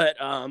 But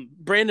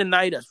Brandon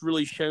Knight has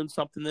really shown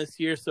something this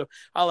year, so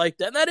I like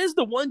that. And that is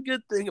the one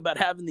good thing about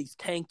having these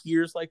tank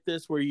years like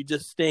this where you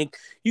just think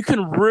you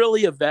can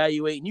really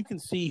evaluate and you can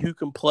see who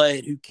can play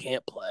and who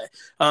can't play.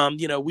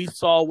 We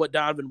saw what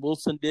Donovan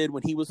Wilson did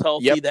when he was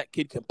healthy. Yep. That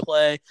kid can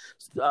play.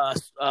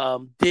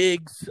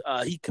 Diggs,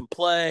 he can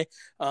play.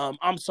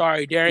 I'm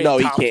sorry, Darian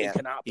Thompson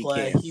cannot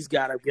play. He's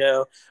got to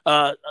go.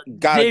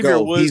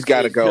 He's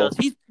got to go.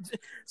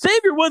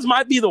 Xavier Woods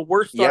might be the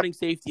worst starting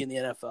safety in the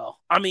NFL.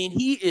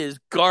 He is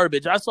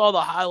garbage. I saw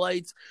the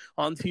highlights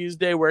on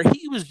Tuesday where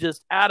he was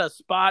just out of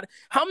spot.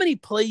 How many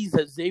plays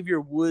has Xavier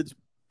Woods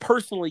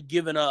personally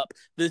given up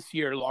this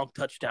year, long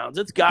touchdowns?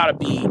 It's gotta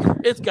be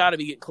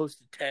getting close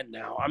to 10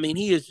 now.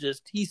 He's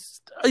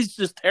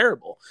just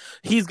terrible.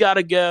 He's got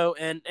to go,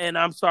 and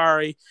I'm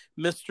sorry,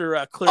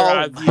 Mr. Clear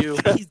Eye View,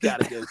 he's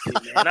got to go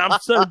too, man. I'm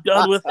so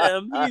done with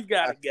him. He's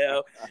got to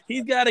go.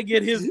 He's got to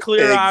get his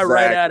clear eye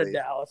right out of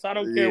Dallas. I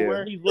don't care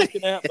where he's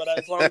looking at, but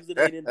as long as it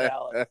ain't in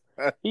Dallas,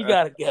 he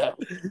got to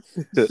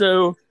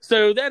go.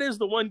 So that is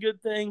the one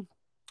good thing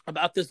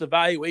about this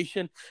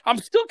evaluation. I'm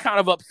still kind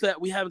of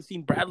upset we haven't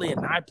seen Bradley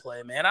and I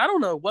play, man. I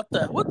don't know what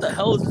the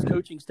hell is this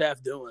coaching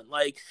staff doing.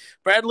 Like,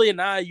 Bradley and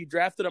I, you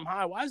drafted him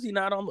high. Why is he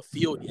not on the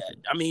field yet?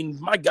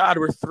 My God,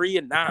 we're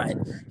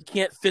 3-9. You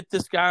can't fit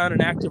this guy on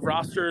an active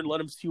roster and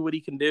let him see what he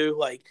can do.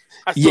 Like,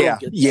 I still don't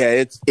get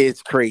that.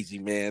 It's crazy,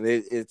 man.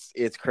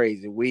 It's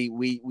crazy.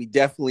 We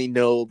definitely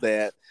know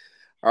that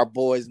our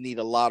boys need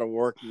a lot of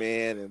work,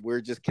 man, and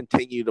we're just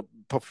continue to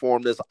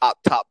perform this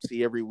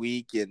autopsy every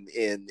week and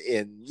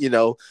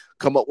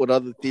come up with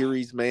other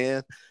theories,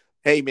 man.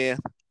 Hey, man,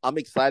 I'm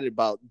excited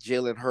about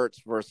Jalen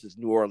Hurts versus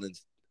New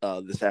Orleans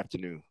this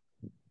afternoon.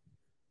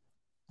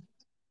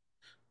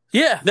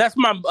 Yeah, that's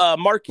my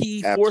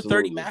marquee 4:30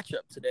 Absolutely.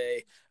 matchup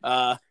today.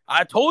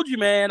 I told you,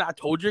 man. I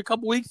told you a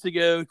couple weeks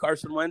ago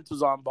Carson Wentz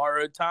was on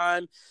borrowed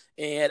time,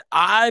 and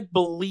I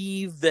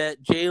believe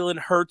that Jalen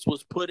Hurts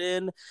was put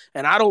in,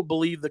 and I don't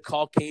believe the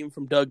call came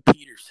from Doug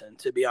Peterson.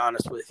 To be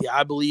honest with you,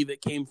 I believe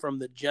it came from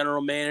the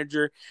general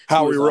manager, who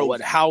Howie was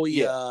Roseman. Howie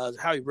Yeah.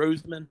 Howie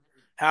Roseman.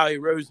 Howie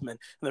Roseman. And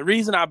the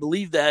reason I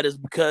believe that is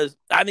because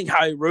I think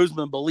Howie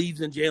Roseman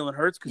believes in Jalen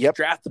Hurts because he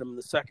drafted him in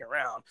the second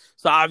round.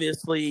 So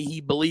obviously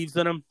he believes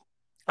in him.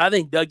 I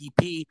think Dougie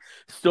P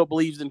still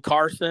believes in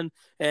Carson.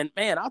 And,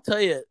 man, I'll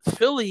tell you,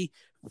 Philly,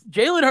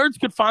 Jalen Hurts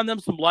could find them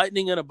some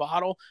lightning in a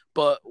bottle,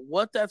 but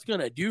what that's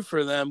going to do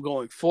for them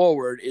going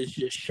forward is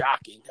just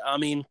shocking. I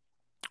mean,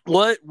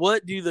 what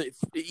do the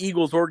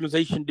Eagles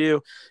organization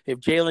do if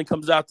Jalen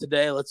comes out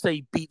today, let's say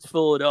he beats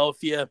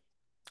Philadelphia,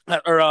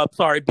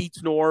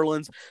 beats New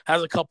Orleans,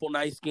 has a couple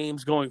nice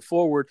games going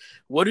forward?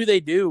 What do they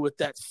do with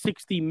that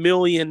 $60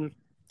 million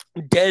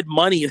dead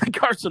money that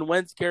Carson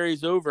Wentz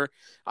carries over?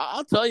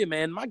 I'll tell you,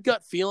 man, my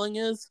gut feeling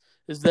is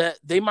that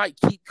they might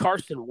keep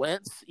Carson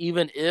Wentz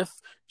even if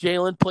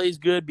Jalen plays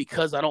good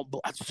because I don't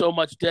have so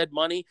much dead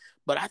money.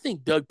 But I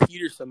think Doug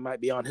Peterson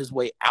might be on his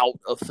way out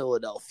of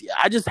Philadelphia.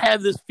 I just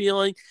have this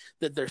feeling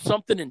that there's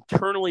something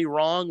internally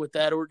wrong with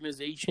that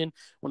organization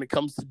when it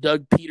comes to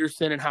Doug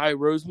Peterson and Howie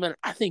Roseman.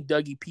 I think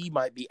Dougie P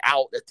might be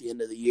out at the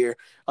end of the year.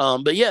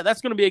 But yeah,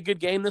 that's going to be a good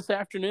game this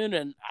afternoon,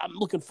 and I'm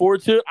looking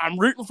forward to it. I'm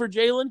rooting for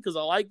Jalen because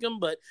I like him,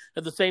 but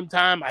at the same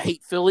time, I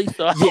hate Philly,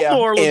 so I hope New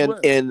Orleans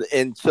wins.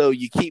 And so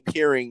you keep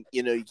hearing,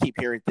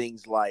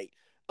 things like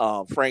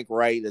Frank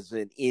Wright is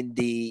in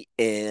Indy,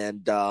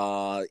 and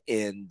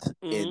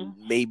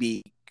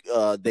maybe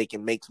they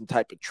can make some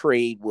type of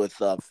trade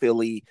with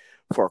Philly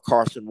for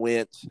Carson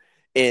Wentz.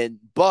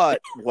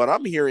 But what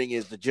I'm hearing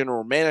is the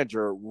general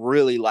manager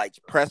really likes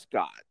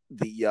Prescott.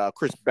 The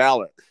Chris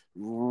Ballard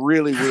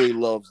really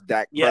loves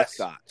Dak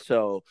Prescott.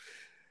 So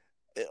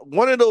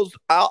one of those,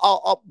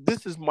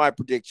 this is my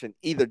prediction: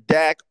 either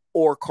Dak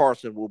or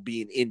Carson will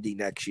be in Indy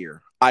next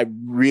year. I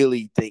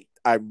really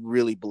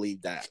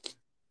believe that.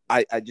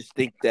 I just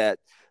think that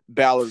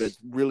Ballard is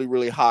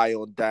really high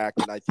on Dak,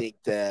 and I think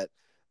that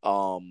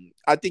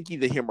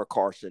either him or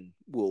Carson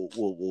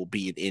will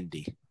be in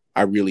Indy.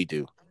 I really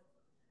do.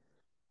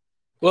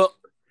 Well,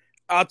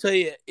 I'll tell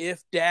you,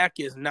 if Dak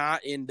is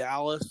not in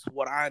Dallas,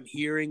 what I'm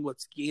hearing,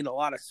 what's gaining a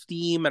lot of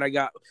steam, and I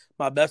got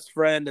my best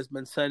friend has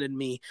been sending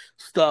me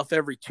stuff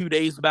every 2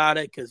 days about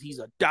it because he's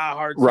a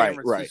diehard San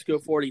Francisco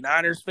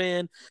 49ers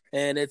fan,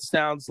 and it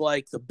sounds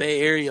like the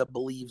Bay Area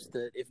believes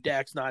that if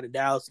Dak's not in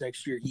Dallas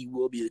next year, he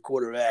will be the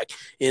quarterback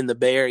in the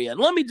Bay Area. And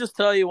let me just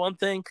tell you one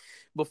thing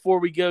before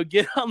we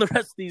get on the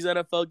rest of these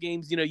NFL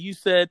games. You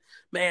said,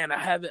 man,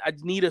 I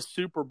need a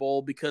Super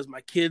Bowl because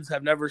my kids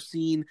have never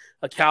seen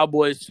a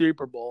Cowboys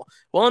Super Bowl.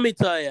 Well, let me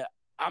tell you,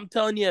 I'm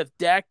telling you, if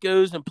Dak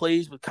goes and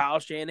plays with Kyle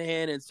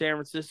Shanahan in San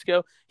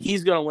Francisco,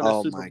 he's going to win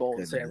a Super Bowl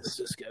in San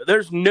Francisco.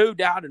 There's no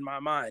doubt in my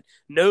mind.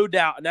 No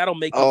doubt. And that'll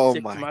make me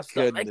sick to my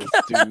stomach.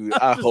 Dude.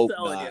 I hope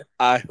not.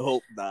 I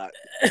hope not.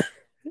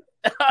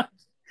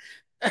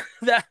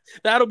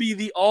 That'll be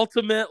the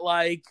ultimate,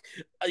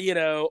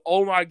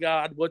 oh my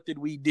God, what did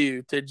we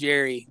do to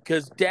Jerry?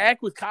 Because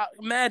Dak with Kyle,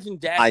 imagine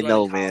Dak. I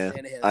know, man.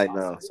 I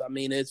know. I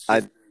mean, it's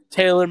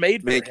tailor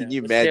made for him. Can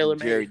you imagine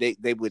Jerry?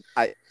 They would.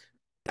 I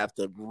have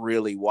to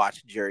really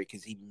watch Jerry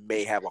because he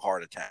may have a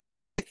heart attack.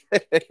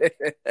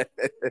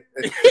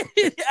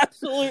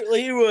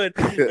 Absolutely, he would.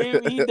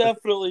 He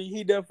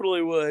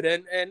definitely would.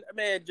 And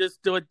man,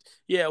 just do it.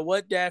 Yeah,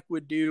 what Dak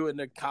would do in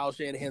the Kyle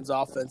Shanahan's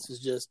offense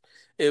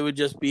it would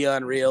just be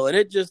unreal. And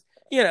it just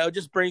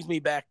brings me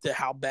back to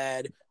how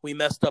bad we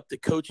messed up the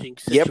coaching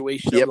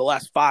situation over the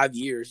last 5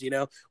 years.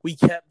 We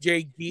kept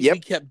we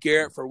kept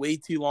Garrett for way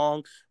too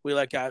long. We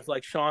let guys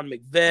like Sean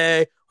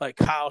McVay, like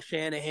Kyle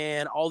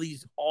Shanahan, all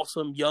these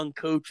awesome young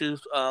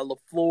coaches,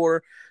 LaFleur.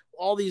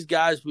 All these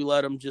guys, we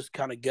let them just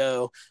kind of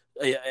go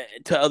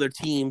to other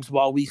teams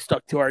while we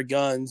stuck to our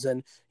guns.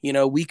 And,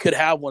 we could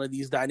have one of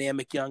these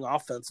dynamic young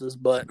offenses,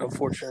 but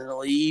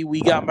unfortunately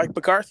we got Mike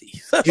McCarthy.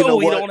 So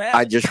we don't have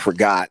I just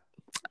forgot.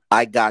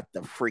 I got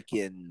the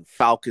freaking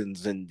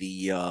Falcons and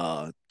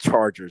the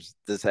Chargers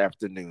this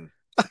afternoon.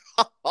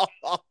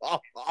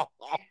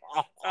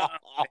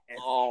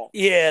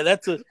 Yeah,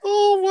 that's a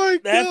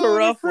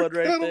rough one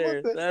right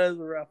there. That is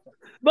a rough one.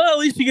 But at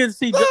least you get to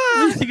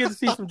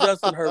see some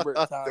Justin Herbert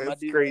time.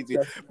 That's crazy.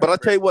 But I'll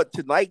tell you what,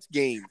 tonight's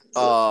game,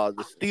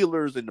 the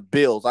Steelers and the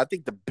Bills, I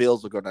think the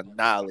Bills are going to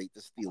annihilate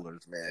the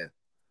Steelers, man.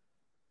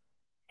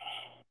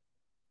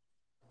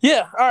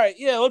 Yeah, all right.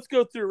 Yeah, let's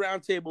go through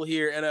roundtable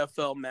here,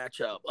 NFL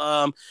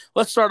matchup.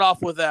 Let's start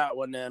off with that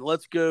one then.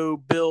 Let's go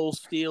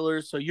Bills,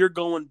 Steelers. So you're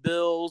going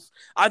Bills.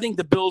 I think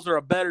the Bills are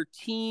a better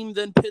team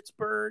than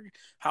Pittsburgh.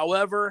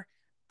 However,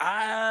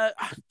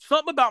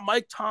 something about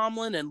Mike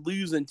Tomlin and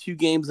losing 2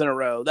 games in a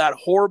row. That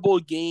horrible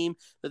game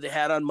that they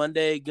had on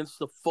Monday against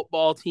the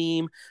football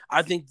team.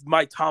 I think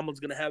Mike Tomlin's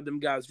going to have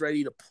them guys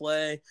ready to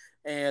play.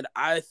 And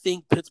I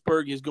think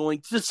Pittsburgh is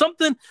going to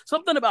something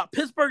about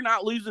Pittsburgh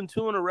not losing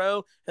 2 in a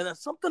row, and then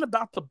something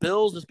about the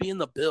Bills just being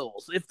the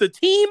Bills. If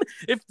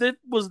that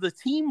was the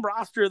team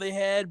roster they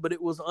had, but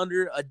it was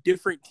under a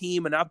different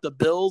team and not the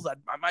Bills,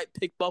 I might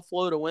pick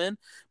Buffalo to win.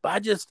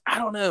 But I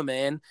don't know,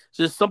 man.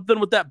 Just something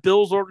with that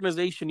Bills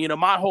organization.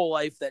 My whole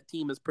life that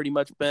team has pretty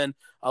much been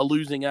a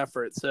losing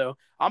effort. So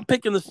I'm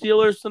picking the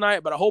Steelers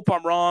tonight, but I hope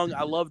I'm wrong.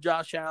 I love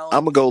Josh Allen.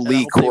 I'm gonna go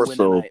Lee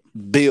Corso.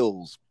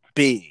 Bills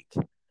big.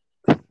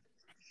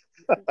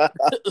 But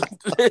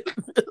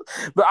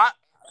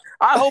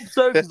I hope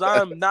so, because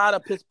I'm not a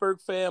Pittsburgh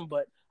fan,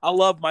 but I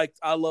love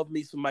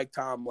me some Mike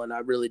Tomlin. I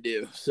really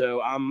do.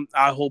 So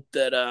I hope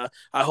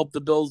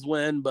the Bills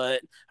win,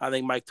 but I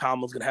think Mike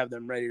Tomlin's gonna have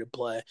them ready to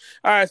play.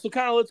 All right, so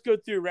kind of let's go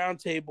through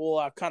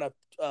roundtable. I kind of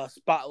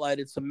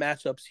spotlighted some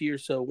matchups here.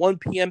 So 1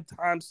 p.m.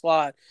 time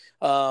slot,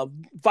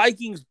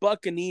 Vikings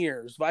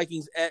Buccaneers,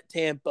 Vikings at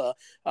Tampa.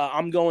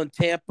 I'm going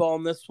Tampa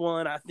on this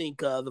one. I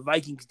think the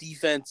Vikings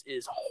defense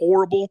is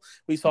horrible.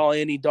 We saw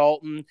Andy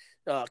Dalton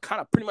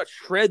kind of pretty much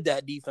shred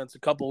that defense a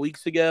couple of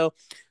weeks ago.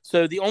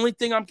 So the only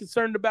thing I'm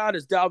concerned about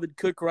is Dalvin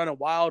Cook running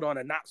wild on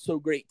a not so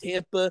great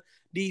Tampa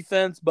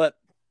defense, but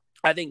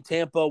I think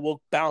Tampa will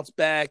bounce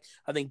back.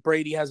 I think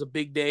Brady has a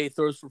big day,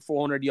 throws for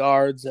 400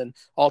 yards, and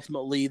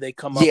ultimately they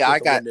come up. Yeah, I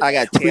got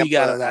Tampa.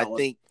 I one?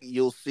 think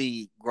you'll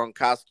see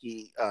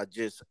Gronkowski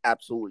just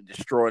absolutely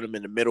destroy them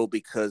in the middle,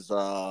 because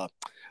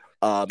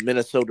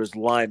Minnesota's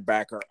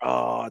linebacker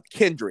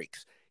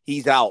Kendricks,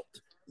 he's out.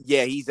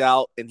 Yeah, he's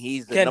out, and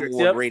he's the number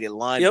one rated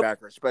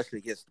linebacker, especially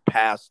against the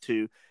pass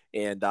too.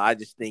 And I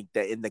just think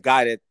that, and the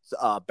guy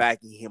that's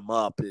backing him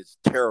up is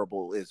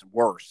terrible, is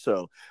worse.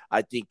 So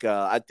I think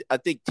I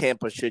think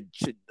Tampa should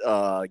get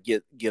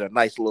a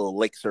nice little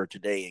elixir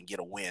today and get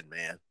a win,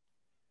 man.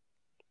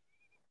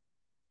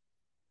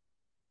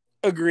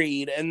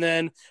 Agreed. And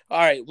then, all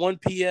right, 1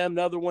 p.m.,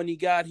 another one you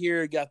got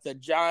here. You got the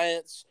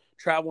Giants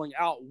traveling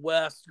out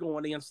west,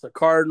 going against the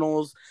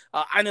Cardinals.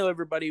 I know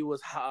everybody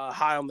was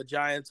high on the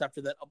Giants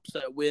after that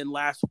upset win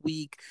last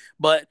week,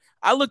 but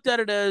I looked at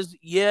it as,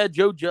 yeah,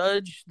 Joe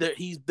Judge,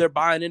 they're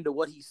buying into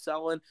what he's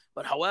selling.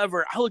 But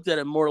however, I looked at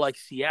it more like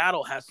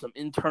Seattle has some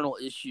internal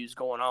issues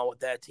going on with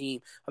that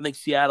team. I think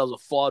Seattle's a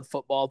flawed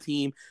football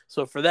team.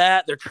 So for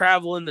that, the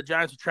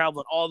Giants are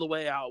traveling all the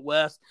way out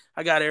west.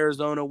 I got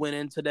Arizona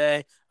winning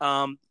today.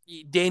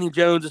 Danny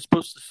Jones is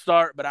supposed to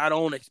start, but I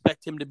don't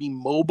expect him to be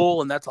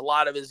mobile, and that's a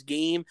lot of his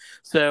game.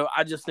 So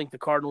I just think the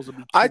Cardinals will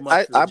be too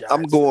much for the Giants.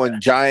 I'm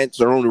going Giants.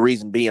 The only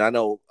reason being, I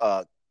know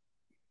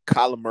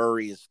Kyler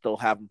Murray is still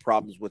having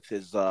problems with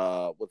his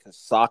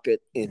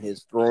socket in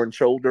his throwing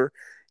shoulder,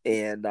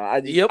 and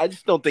I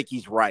just don't think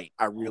he's right.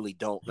 I really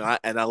don't,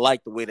 and I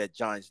like the way that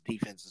Giants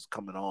defense is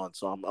coming on,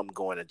 so I'm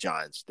going to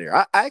Giants there.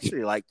 I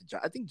actually like the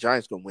Giants. I think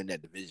Giants gonna win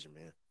that division,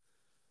 man.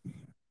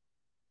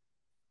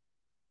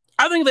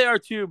 I think they are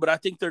too, but I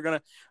think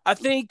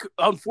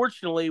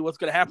unfortunately what's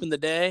going to happen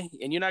today,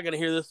 and you're not going to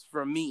hear this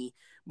from me,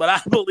 but I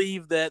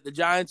believe that the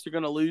Giants are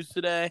going to lose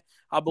today.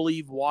 I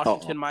believe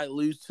Washington might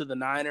lose to the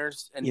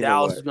Niners, and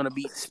Dallas is going to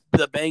beat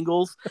the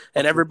Bengals,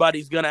 and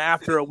everybody's going to,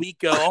 after a week,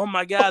 go, oh,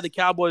 my God, the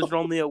Cowboys are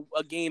only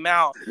a game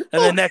out,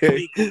 and then next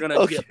week we're going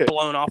to get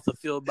blown off the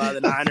field by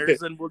the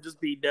Niners, and we'll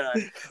just be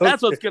done.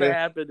 That's what's going to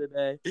happen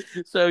today.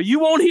 So you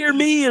won't hear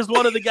me as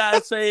one of the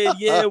guys saying,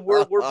 yeah,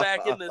 we're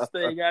back in this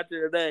thing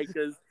after today,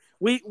 because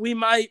we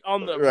might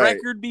on the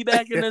record be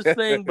back in this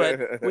thing,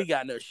 but we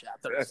got no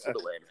shot the rest of the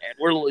way, man.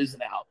 We're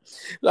losing out.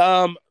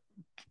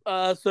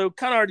 So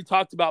kind of already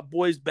talked about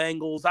boys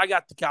Bengals. I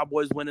got the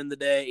Cowboys winning the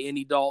day.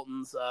 Andy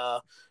Dalton's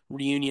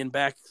reunion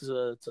back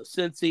to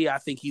Cincy. I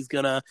think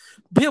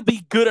he'll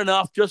be good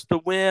enough just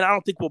to win. I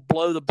don't think we'll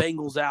blow the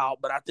Bengals out,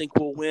 but I think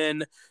we'll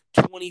win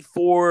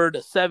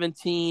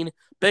 24-17.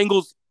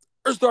 Bengals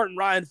are starting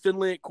Ryan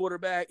Finley at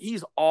quarterback.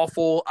 He's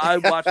awful. I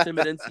watched him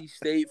at NC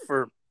State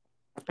for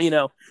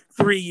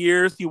 3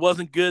 years. He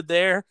wasn't good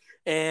there,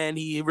 and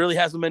he really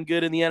hasn't been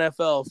good in the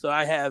NFL. So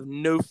I have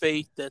no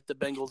faith that the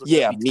Bengals are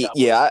going to beat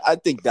the Cowboys. I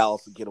think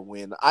Dallas will get a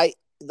win.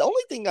 The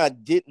only thing I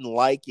didn't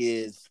like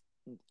is,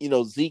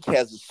 Zeke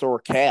has a sore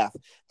calf.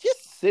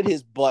 Just sit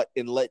his butt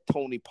and let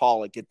Tony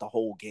Pollard get the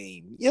whole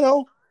game.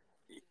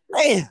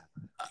 Man.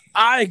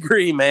 I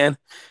agree, man.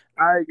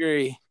 I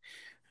agree.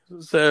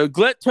 So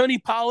Tony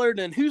Pollard,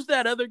 and who's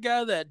that other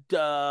guy that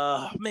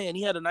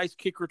he had a nice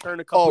kick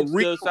return a couple weeks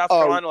ago, South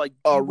Carolina, like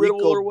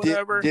Rico or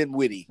whatever.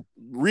 Dinwiddie.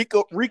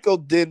 Rico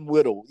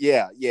Dinwiddie.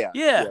 Yeah.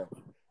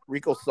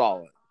 Rico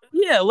solid.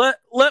 Yeah, let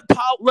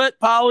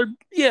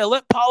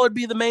Pollard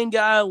be the main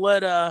guy.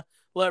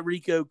 Let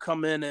Rico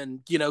come in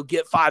and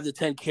get 5 to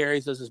 10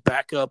 carries as his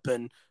backup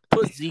and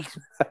put Zeke's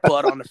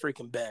butt on the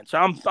freaking bench.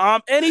 I'm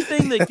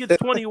anything that gets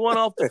 21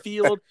 off the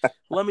field.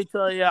 Let me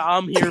tell you,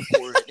 I'm here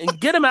for it. And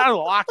get him out of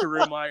the locker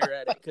room while you're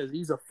at it, because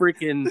he's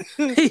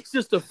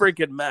just a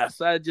freaking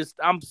mess.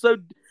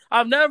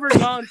 I've never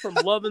gone from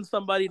loving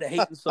somebody to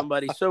hating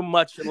somebody so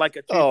much in like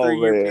a 2-3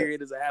 year man.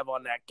 period as I have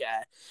on that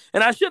guy.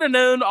 And I should have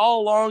known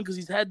all along because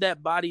he's had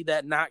that body,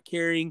 that not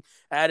caring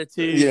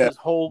attitude Yeah, his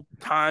whole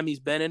time he's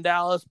been in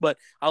Dallas. But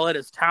I let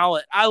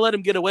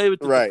him get away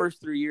with it the right.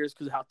 first 3 years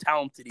because of how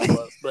talented he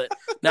was. But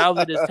now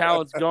that his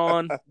talent's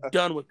gone,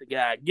 done with the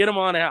guy. Get him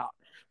on out.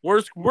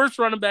 Worst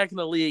running back in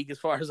the league as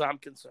far as I'm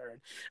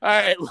concerned. All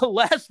right,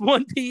 last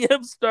 1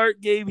 p.m.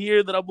 start game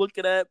here that I'm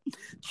looking at.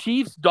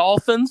 Chiefs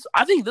Dolphins.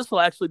 I think this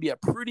will actually be a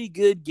pretty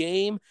good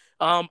game.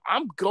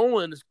 I'm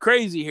going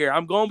crazy here.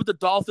 I'm going with the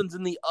Dolphins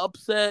in the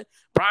upset.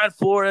 Brian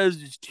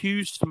Flores is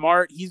too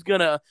smart. He's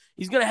gonna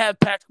have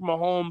Patrick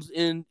Mahomes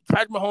in.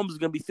 Patrick Mahomes is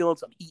gonna be feeling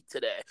some heat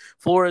today.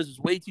 Flores is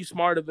way too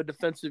smart of a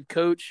defensive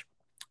coach.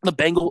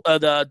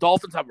 The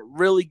Dolphins have a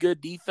really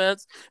good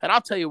defense, and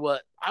I'll tell you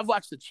what, I've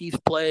watched the Chiefs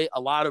play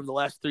a lot over the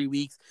last 3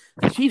 weeks.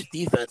 The Chiefs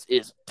defense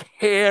is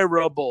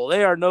terrible.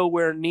 They are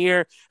nowhere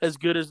near as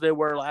good as they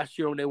were last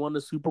year when they won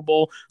the Super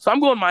Bowl. So I'm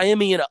going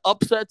Miami in an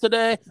upset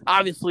today.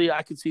 Obviously,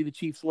 I could see the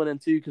Chiefs winning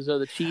too because they're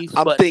the Chiefs.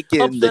 I'm but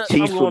thinking the upset,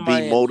 Chiefs I'm will going be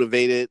Miami.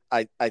 motivated.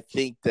 I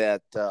think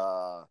that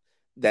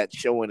that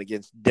showing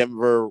against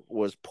Denver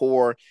was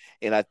poor,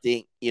 and I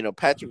think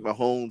Patrick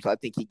Mahomes. I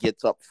think he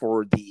gets up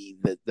for the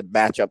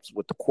matchups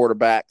with the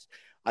quarterbacks.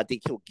 I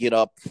think he'll get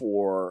up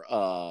for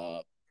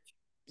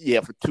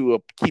for Tua,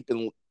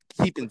 keeping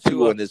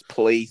Tua in his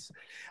place.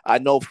 I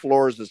know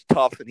Flores is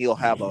tough, and he'll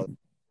have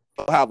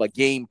a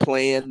game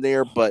plan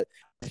there, but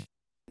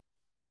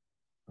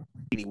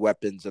any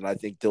weapons, and I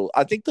think they'll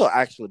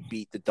actually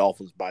beat the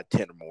Dolphins by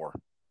 10 or more.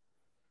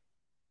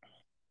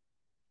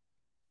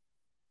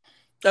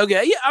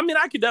 Okay, yeah, I mean,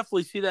 I could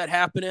definitely see that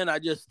happening. I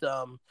just,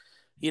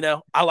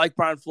 I like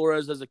Brian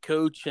Flores as a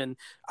coach, and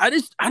I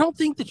don't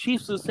think the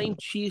Chiefs are the same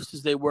Chiefs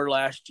as they were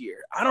last year.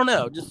 I don't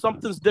know, just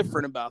something's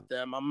different about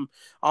them.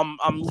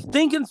 I'm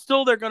thinking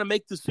still they're going to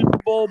make the Super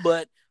Bowl,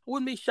 but I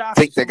wouldn't be shocked.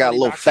 I think they got a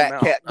little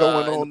fat cat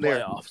going on the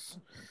there. Playoffs.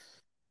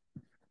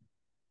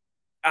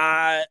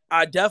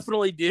 I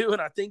definitely do,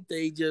 and I think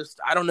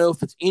I don't know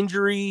if it's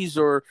injuries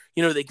or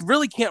they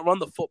really can't run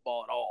the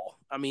football at all.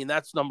 I mean,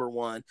 that's number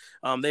one.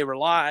 They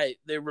rely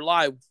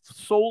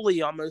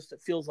solely, almost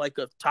it feels like,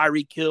 of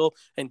Tyreek Hill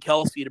and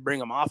Kelsey to bring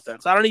them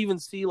offense. I don't even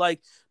see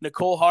like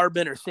Nicole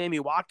Harbin or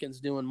Sammy Watkins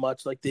doing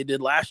much like they did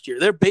last year.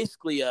 They're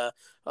basically a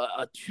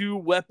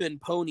 2-weapon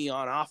pony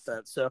on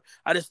offense. So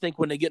I just think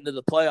when they get into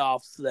the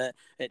playoffs that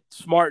a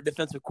smart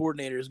defensive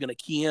coordinator is going to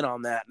key in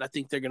on that, and I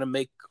think they're going to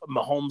make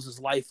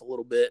Mahomes' life a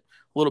little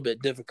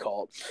bit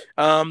difficult.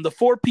 The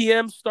 4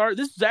 p.m. start.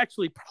 This is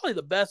actually probably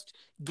the best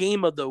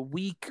game of the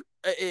week,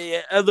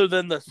 other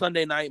than the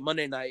Sunday night,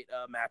 Monday night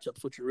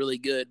matchups, which are really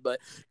good. But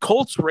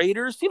Colts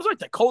Raiders, seems like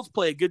the Colts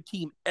play a good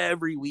team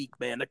every week,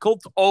 man. The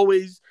Colts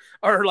always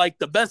are like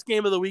the best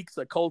game of the week is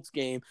the Colts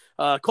game.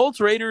 Colts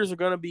Raiders that's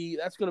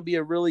going to be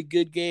a really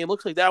good game.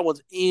 Looks like that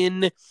one's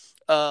in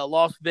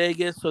Las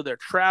Vegas, so they're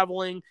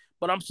traveling.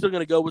 But I'm still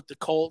going to go with the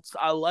Colts.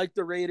 I like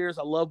the Raiders.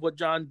 I love what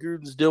John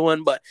Gruden's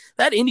doing, but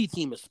that Indy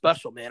team is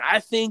special, man. I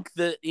think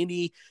that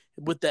Indy,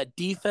 with that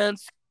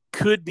defense,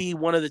 could be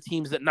one of the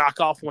teams that knock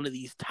off one of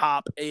these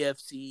top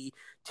AFC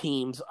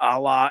teams, a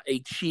la a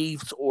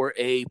Chiefs or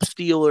a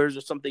Steelers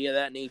or something of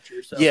that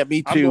nature. So yeah,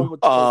 me too.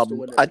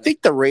 I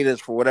think the Raiders,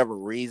 for whatever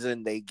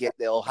reason,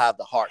 they'll have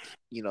the hot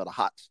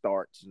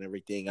starts and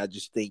everything. I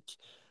just think,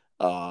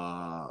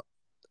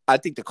 I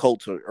think the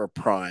Colts are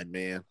prime,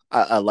 man.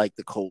 I like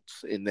the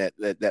Colts in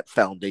that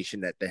foundation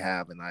that they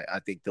have, and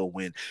I think they'll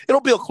win. It'll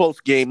be a close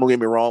game, don't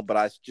get me wrong, but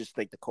I just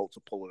think the Colts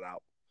will pull it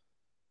out.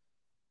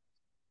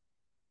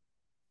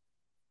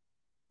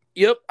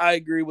 Yep, I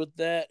agree with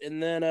that.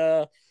 And then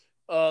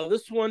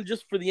this one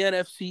just for the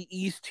NFC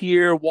East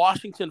here,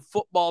 Washington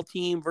football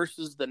team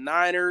versus the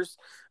Niners.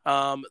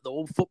 The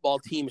old football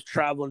team is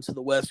traveling to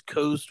the West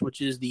Coast,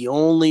 which is the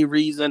only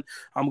reason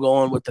I'm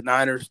going with the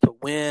Niners to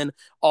win.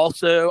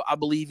 Also, I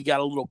believe you got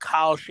a little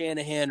Kyle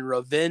Shanahan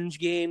revenge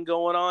game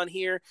going on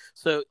here.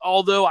 So,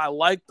 although I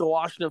like the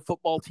Washington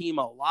football team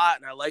a lot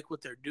and I like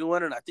what they're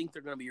doing, and I think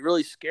they're going to be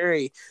really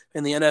scary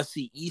in the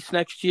NFC East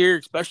next year,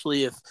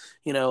 especially if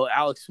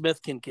Alex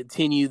Smith can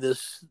continue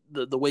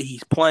the way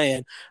he's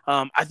playing.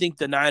 I think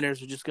the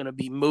Niners are just going to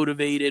be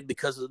motivated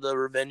because of the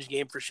revenge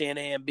game for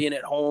Shanahan being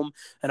at home,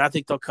 and I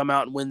think they'll come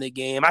out and win the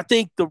game. I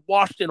think the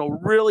Washington will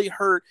really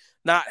hurt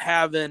not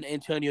having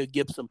Antonio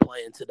Gibson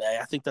playing today.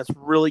 I think that's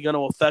really going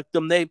to affect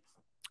them. They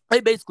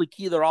basically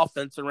key their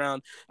offense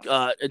around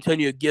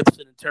Antonio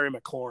Gibson and Terry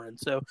McLaurin.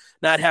 So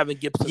not having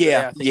Gibson today,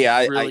 I think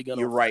is really going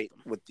to you're right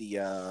them. with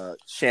the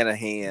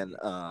Shanahan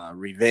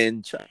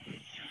revenge.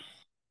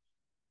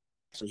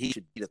 So he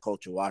should be the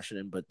coach of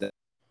Washington, but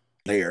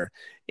there,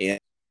 and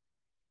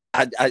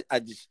I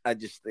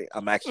just think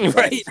I'm actually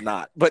glad it's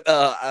not. But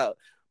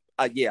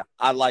yeah,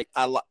 I like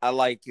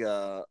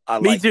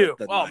Me too.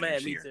 Oh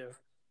man, me too.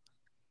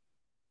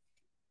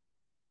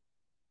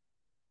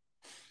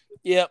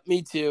 Yeah,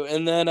 me too.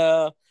 And then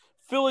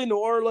Philly, New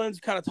Orleans,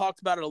 kind of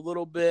talked about it a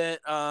little bit.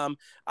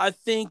 I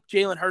think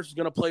Jalen Hurts is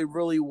going to play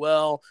really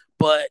well,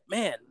 but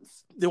man,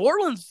 New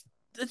Orleans,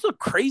 it's so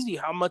crazy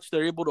how much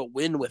they're able to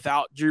win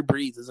without Drew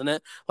Brees, isn't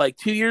it? Like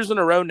 2 years in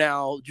a row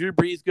now, Drew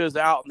Brees goes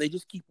out and they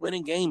just keep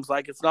winning games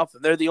like it's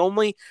nothing. They're the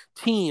only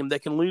team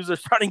that can lose their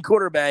starting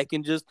quarterback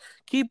and just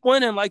keep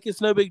winning like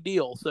it's no big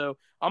deal. So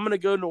I'm going to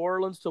go New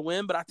Orleans to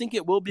win, but I think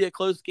it will be a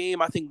close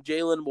game. I think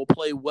Jalen will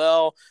play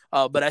well,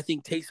 but I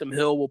think Taysom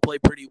Hill will play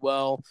pretty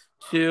well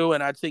too.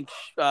 And I think,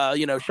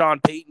 Sean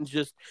Payton's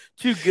just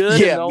too good,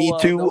 and Yeah, me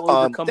too. they'll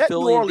overcome That New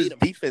Philly and beat Orleans them.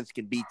 defense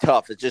can be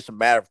tough. It's just a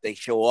matter if they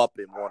show up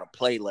and want to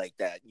play like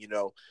that,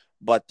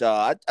 But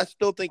I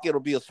still think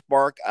it'll be a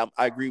spark.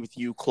 I agree with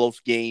you. Close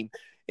game,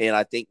 and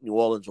I think New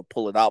Orleans will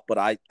pull it out. But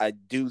I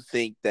do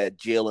think that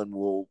Jalen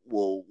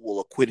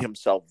will acquit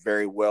himself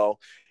very well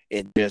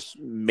and just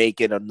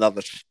make it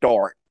another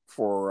start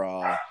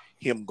for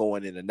him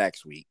going into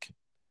next week.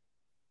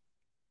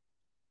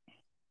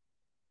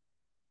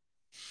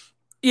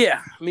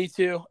 Yeah, me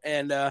too.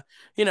 And,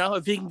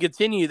 if he can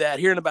continue that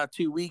here in about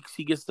 2 weeks,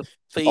 he gets to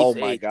Oh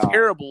face my a God.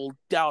 terrible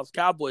Dallas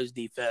Cowboys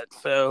defense.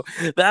 So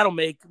that'll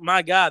make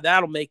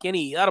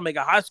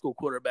a high school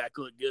quarterback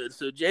look good.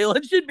 So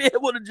Jalen should be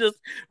able to just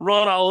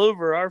run all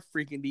over our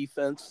freaking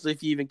defense,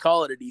 if you even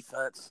call it a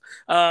defense.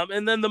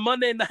 And then the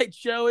Monday night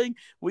showing,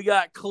 we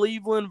got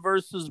Cleveland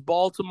versus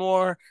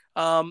Baltimore.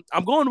 I'm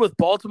going with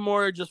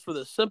Baltimore just for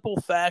the simple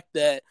fact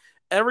that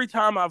every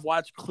time I've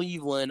watched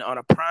Cleveland on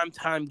a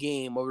primetime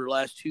game over the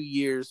last 2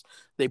 years,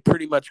 they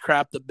pretty much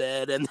crap the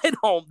bed, and they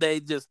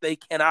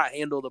cannot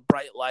handle the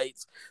bright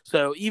lights.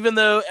 So even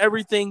though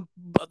everything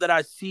that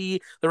I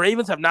see, the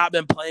Ravens have not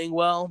been playing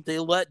well. They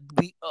let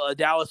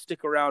Dallas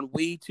stick around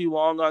way too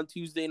long on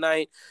Tuesday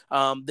night.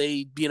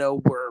 They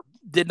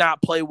did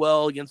not play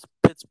well against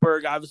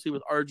Pittsburgh, obviously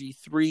with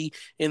RG3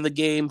 in the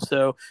game.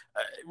 So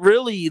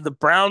really, the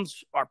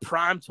Browns are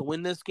primed to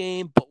win this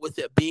game, but with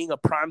it being a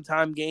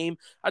primetime game,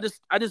 I just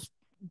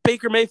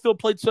Baker Mayfield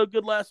played so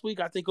good last week.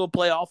 I think he'll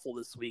play awful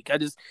this week. I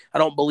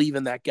don't believe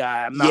in that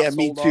guy. I'm not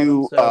me sold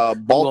too. on him,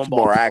 so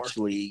Baltimore,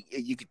 actually,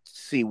 you could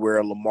see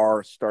where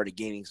Lamar started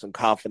gaining some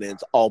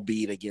confidence,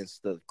 albeit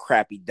against the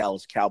crappy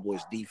Dallas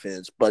Cowboys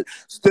defense. But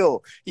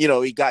still,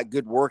 he got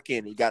good work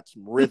in. He got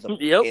some rhythm.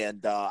 Yep.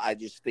 And I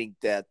just think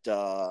that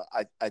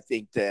I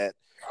think that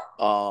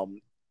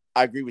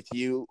I agree with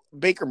you.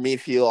 Baker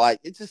Mayfield,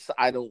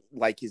 I don't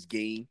like his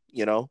game,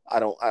 I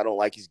don't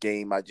like his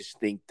game. I just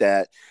think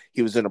that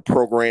he was in a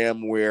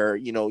program where,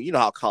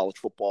 how college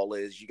football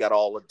is. You got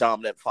all the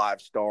dominant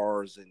 5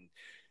 stars and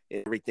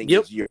everything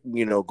is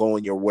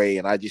going your way.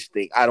 And I just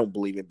think I don't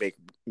believe in Baker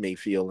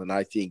Mayfield, and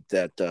I think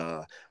that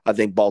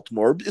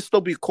Baltimore, it'll still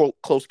be a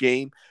close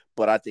game,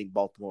 but I think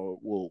Baltimore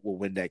will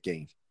win that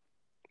game.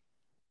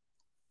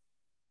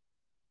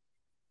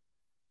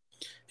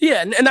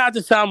 Yeah, and not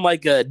to sound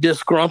like a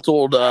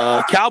disgruntled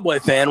Cowboy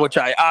fan, which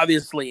I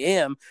obviously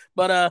am,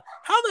 but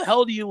how the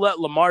hell do you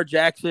let Lamar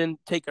Jackson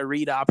take a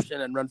read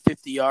option and run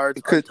 50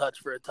 yards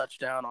untouched for a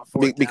touchdown on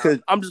 4th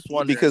down? I'm just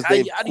wondering,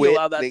 how do you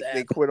allow that to happen?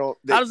 They quit on,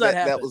 how does that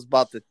happen? That was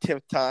about the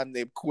 10th time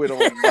they've quit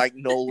on Mike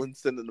Nolan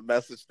sending the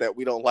message that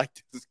we don't like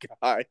this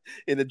guy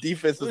in the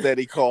defenses that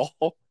he called.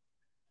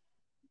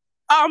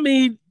 I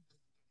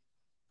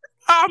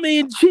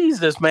mean,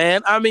 Jesus,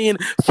 man.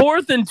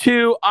 4th and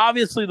 2.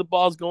 Obviously, the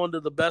ball's going to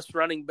the best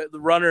the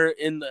runner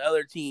in the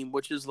other team,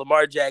 which is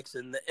Lamar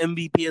Jackson, the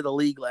MVP of the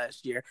league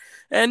last year,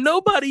 and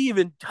nobody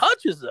even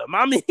touches him.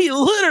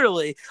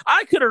 Literally,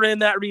 I could have ran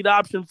that read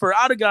option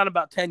I'd have gone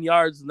about 10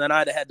 yards, and then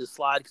I'd have had to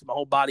slide because my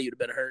whole body would have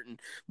been hurting.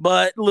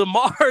 But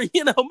Lamar,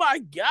 my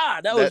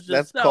God,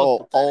 that's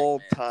called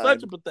all-time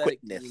such a pathetic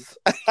quickness.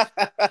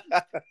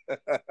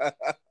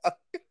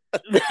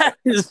 That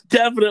is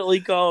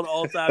definitely called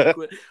all-time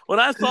quit.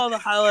 When I saw the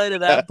highlight of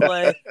that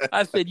play,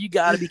 I said, you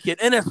got to be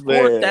kidding. And it's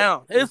 4th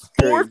down. It's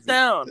 4th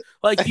down.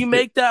 Like, you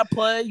make that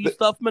play, you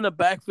stuff him in the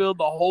backfield,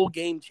 the whole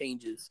game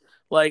changes.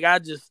 Like,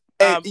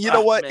 you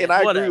know what? Man, and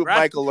I whatever. agree with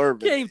Michael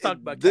Irvin. Can't even talk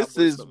about this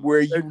Cowboys is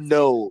where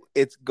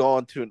it's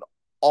gone to an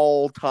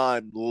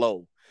all-time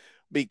low,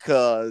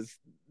 because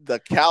the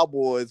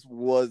Cowboys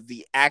was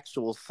the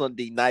actual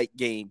Sunday night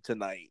game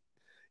tonight,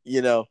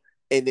 and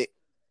it.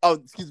 Oh,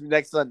 excuse me,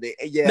 next Sunday.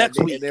 Yeah,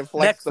 next week. And then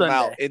flex them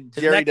out. And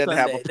Jerry doesn't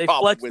have a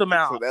problem with it. So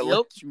that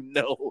lets you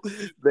know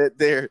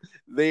that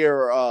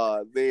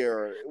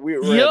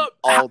we're at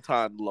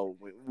all-time low.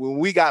 When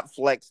we got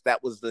flexed,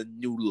 that was the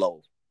new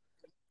low.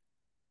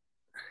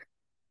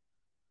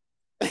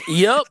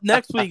 Yep,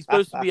 next week's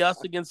supposed to be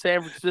us against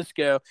San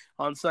Francisco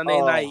on Sunday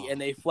night,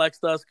 and they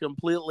flexed us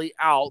completely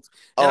out.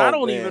 And I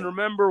don't even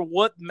remember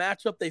what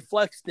matchup they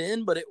flexed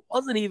in, but it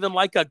wasn't even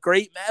like a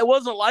great match. It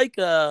wasn't like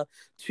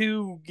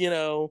two,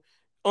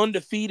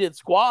 undefeated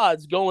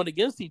squads going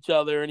against each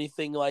other or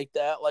anything like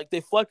that. Like,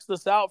 they flexed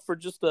us out for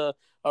just a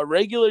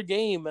regular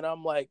game, and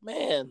I'm like,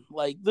 man,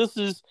 like,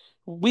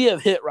 we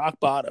have hit rock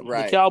bottom.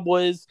 Right. The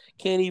Cowboys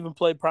can't even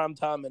play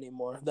primetime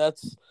anymore. That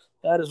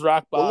is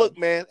rock bottom. Well, look,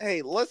 man,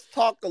 hey, let's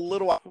talk a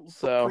little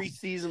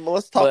preseason.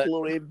 Let's talk a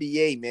little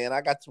NBA, man.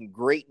 I got some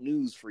great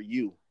news for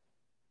you.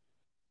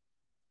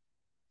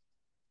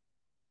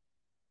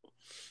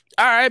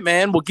 All right,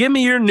 man. Well, give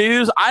me your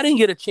news. I didn't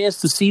get a chance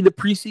to see the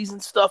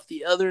preseason stuff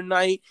the other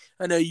night.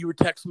 I know you were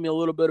texting me a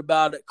little bit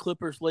about it,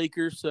 Clippers,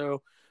 Lakers.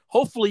 So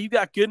hopefully you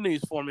got good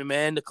news for me,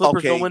 man. The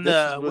Clippers gonna Okay, win this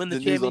is the what win the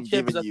the news I'm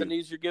championship. Is giving that the you.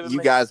 news you're giving You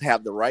me? guys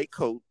have the right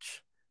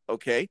coach,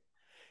 okay?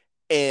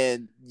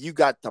 And you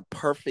got the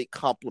perfect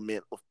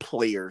complement of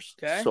players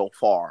Okay. so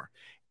far.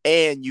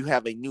 And you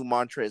have a new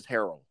Montrezl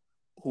Harrell,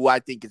 who I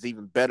think is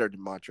even better than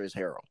Montrezl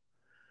Harrell.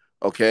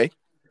 Okay?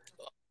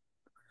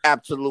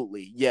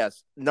 Absolutely.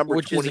 Yes. Number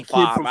Which is a kid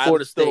 25. from I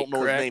Florida still don't State,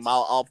 know his name.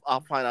 correct?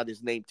 I'll find out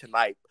his name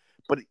tonight.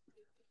 But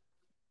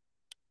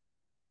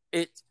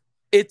It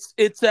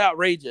it's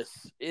outrageous.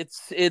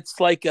 It's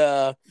like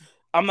I'm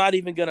not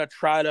even gonna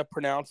try to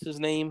pronounce his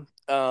name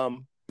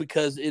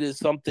because it is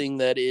something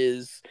that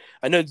is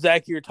I know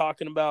exactly what you're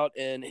talking about,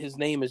 and his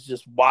name is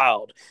just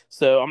wild.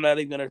 So I'm not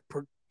even gonna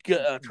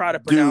try to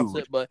pronounce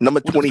dude, it, but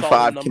number we'll just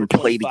call him 25 number can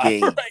play the 25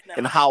 game. right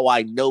And now. how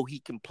I know he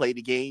can play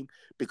the game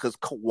because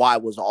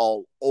Kawhi was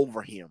all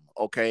over him.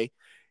 Okay.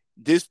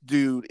 This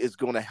dude is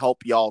going to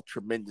help y'all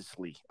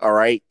tremendously. All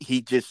right.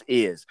 He just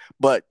is.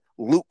 But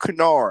Luke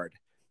Kennard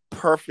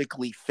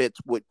perfectly fits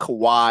with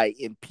Kawhi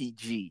in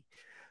PG.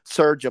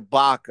 Serge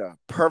Ibaka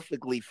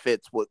perfectly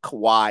fits with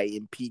Kawhi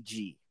in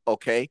PG.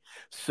 Okay.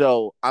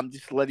 So I'm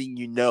just letting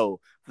you know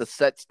the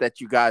sets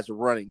that you guys are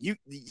running.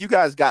 You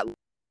guys got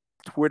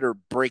Twitter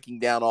breaking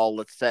down all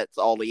the sets,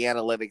 all the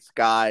analytics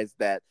guys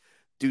that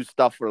do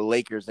stuff for the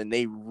Lakers, and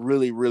they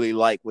really, really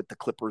like what the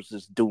Clippers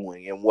is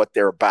doing and what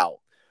they're about.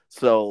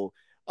 So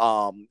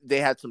they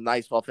had some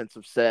nice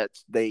offensive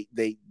sets. The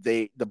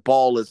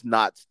ball is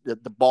not the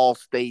ball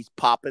stays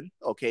popping.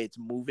 Okay, it's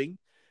moving.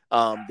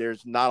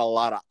 There's not a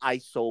lot of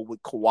ISO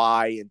with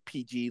Kawhi and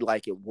PG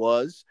like it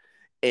was,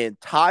 and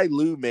Ty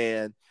Lue,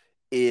 man,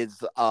 is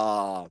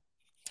the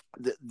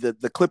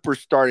Clippers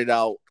started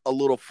out a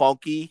little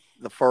funky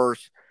the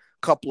first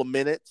couple of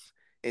minutes,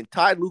 and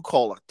Ty Lue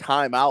called a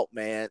timeout,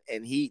 man,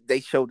 and they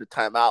showed the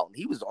timeout, and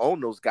he was on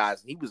those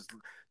guys, and he was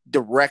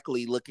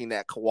directly looking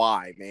at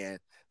Kawhi, man.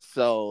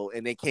 So,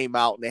 and they came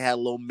out and they had a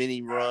little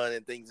mini run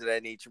and things of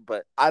that nature.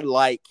 But I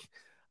like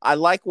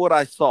what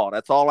I saw.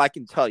 That's all I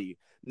can tell you.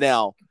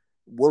 Now,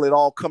 will it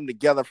all come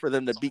together for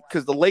them to beat?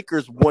 Because the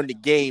Lakers won the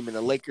game, and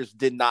the Lakers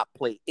did not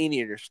play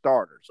any of their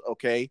starters.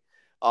 Okay,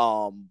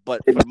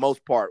 but for the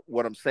most part,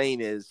 what I'm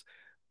saying is,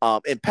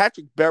 and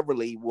Patrick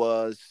Beverly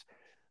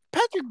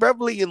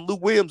and Lou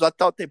Williams. I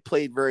thought they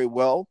played very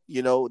well.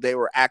 You know, they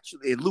were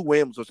actually, and Lou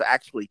Williams was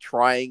actually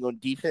trying on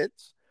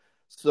defense.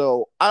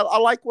 So I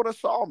like what I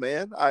saw,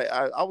 man.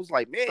 I was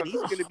like, man,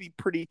 he's gonna be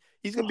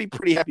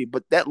pretty happy.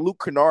 But that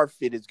Luke Kennard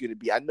fit is gonna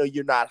be. I know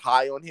you're not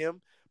high on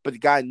him, but the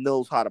guy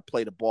knows how to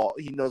play the ball.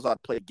 He knows how to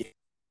play the game.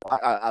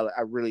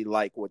 I really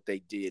like what they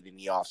did in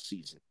the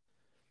offseason.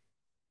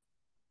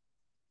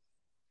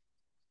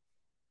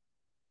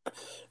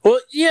 Well,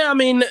 yeah, I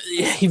mean,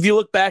 if you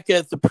look back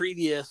at the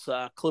previous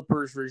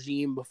Clippers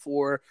regime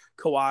before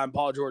Kawhi and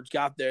Paul George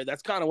got there,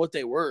 that's kind of what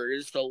they were.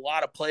 Just a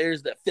lot of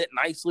players that fit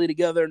nicely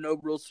together, no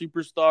real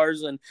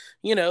superstars, and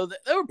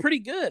they were pretty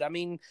good. I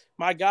mean,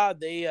 my God,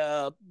 they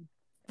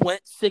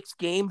went 6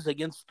 games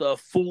against the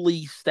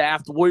fully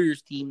staffed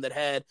Warriors team that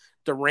had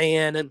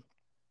Durant and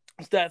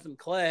Stephen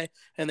Clay,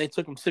 and they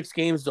took them 6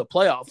 games to a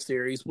playoff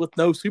series with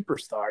no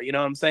superstar. You know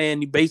what I'm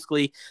saying?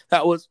 Basically,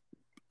 that was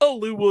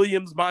Lou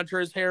Williams,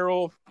 Montrezl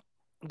Harrell,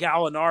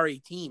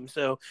 Gallinari team.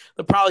 So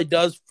that probably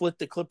does flip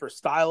the Clippers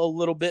style a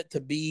little bit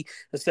to be,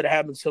 instead of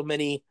having so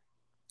many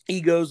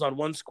egos on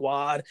one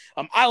squad.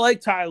 I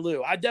like Ty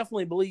Lue. I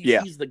definitely believe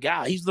Yeah. he's the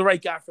guy. He's the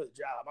right guy for the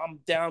job. I'm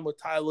down with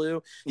Ty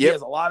Lue. He Yep.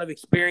 has a lot of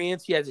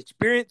experience. He has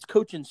experience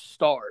coaching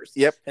stars.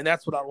 Yep. And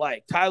that's what I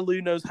like. Ty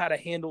Lue knows how to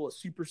handle a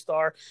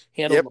superstar,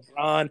 handle Yep.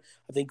 LeBron.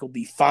 I think he'll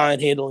be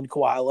fine handling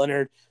Kawhi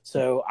Leonard.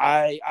 So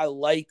I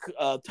like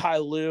Ty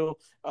Lue.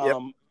 Yep.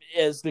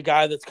 As the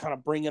guy that's kind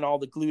of bringing all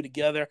the glue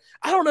together.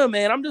 I don't know,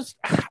 man.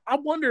 I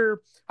wonder,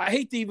 I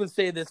hate to even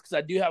say this because I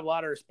do have a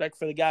lot of respect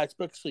for the guy,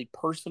 especially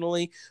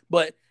personally,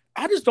 but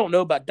I just don't know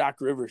about Doc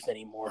Rivers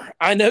anymore.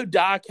 I know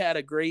Doc had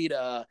a great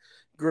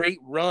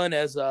run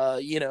as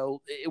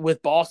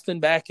with Boston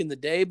back in the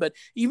day, but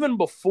even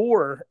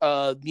before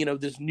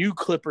this new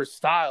Clippers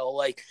style,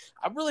 like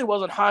I really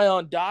wasn't high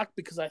on Doc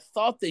because I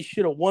thought they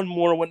should have won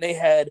more when they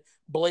had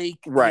Blake,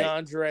 Right.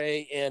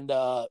 DeAndre, and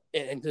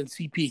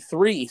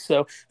CP3.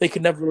 So they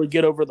could never really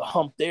get over the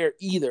hump there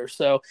either.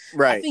 So I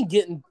Right. think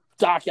getting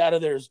Doc out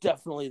of there is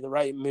definitely the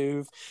right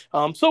move.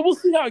 So we'll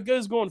see how it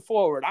goes going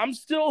forward. I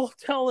still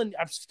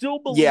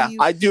Yeah, believe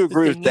I do that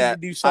agree they with need to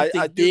that. do I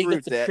something do big agree at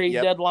with the that. trade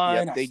Yep. Yep.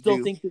 deadline. I They still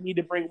do. think they need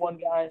to bring one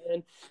guy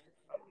in.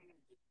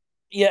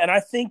 Yeah, and I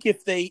think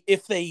if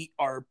they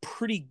are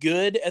pretty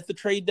good at the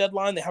trade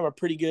deadline, they have a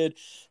pretty good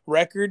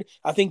record.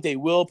 I think they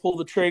will pull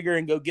the trigger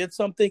and go get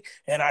something.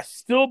 And I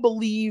still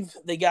believe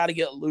they got to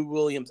get Lou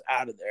Williams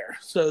out of there.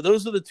 So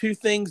those are the two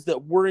things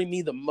that worry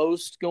me the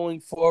most going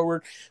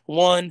forward.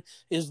 One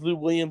is Lou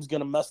Williams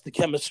going to mess the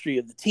chemistry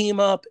of the team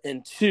up,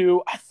 and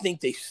two, I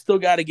think they still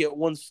got to get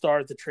one star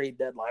at the trade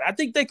deadline. I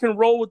think they can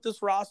roll with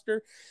this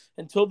roster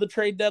until the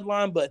trade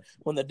deadline, but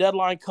when the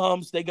deadline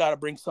comes, they got to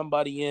bring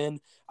somebody in.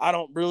 I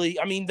don't really.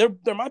 I mean,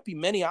 there might be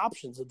many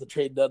options at the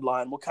trade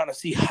deadline. We'll kind of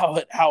see how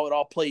it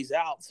all plays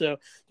out. So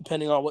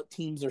depending on what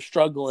teams are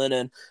struggling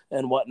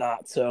and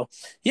whatnot. So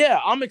yeah,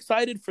 I'm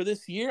excited for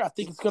this year. I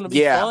think it's going to be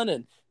Yeah, fun.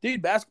 And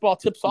dude, basketball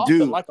tips off in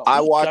dude, like a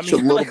I week. I watched a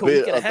mean, little like a week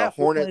bit and a of the half.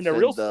 We're playing Hornets the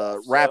real and stuff.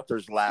 the So Raptors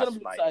it's going to last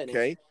be night. exciting.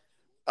 Okay,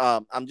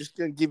 I'm just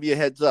gonna give you a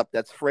heads up.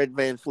 That's Fred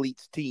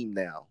VanVleet's team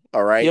now.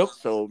 All right. Yep.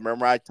 So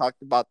remember, I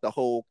talked about the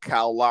whole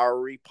Kyle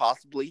Lowry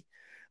possibly.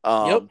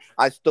 Yep.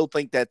 I still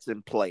think that's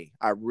in play.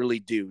 I really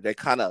do. They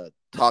kind of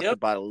talked Yep.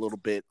 about it a little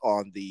bit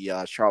on the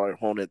Charlotte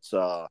Hornets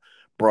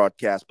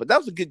broadcast, but that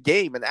was a good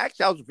game. And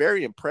actually, I was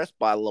very impressed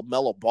by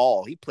LaMelo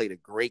Ball. He played a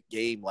great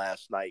game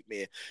last night,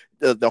 man.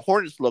 The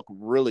Hornets look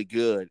really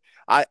good.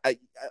 I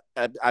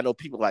know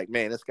people like,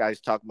 man, this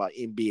guy's talking about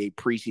NBA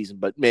preseason,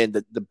 but man,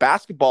 the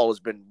basketball has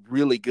been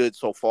really good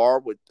so far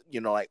with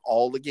like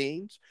all the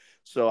games.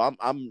 So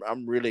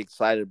I'm really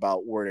excited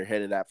about where they're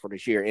headed at for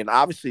this year. And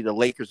obviously the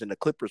Lakers and the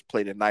Clippers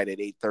play tonight at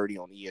 8:30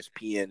 on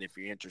ESPN if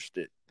you're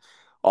interested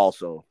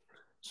also.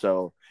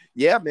 So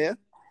yeah, man.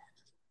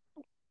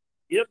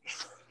 Yep.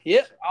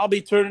 Yep. I'll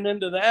be turning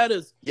into that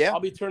Yeah.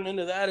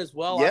 as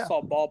well. I Yeah.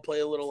 saw Ball play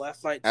a little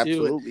last night too, and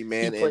Absolutely, he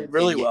man. played And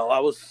really well. I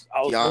was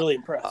yeah, really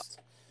impressed.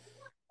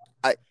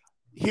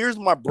 here's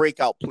my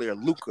breakout player,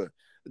 Luka.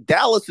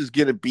 Dallas is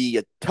going to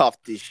be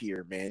tough this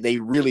year, man. They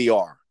really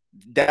are.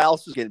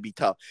 Dallas is going to be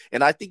tough,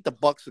 and I think the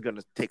Bucks are going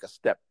to take a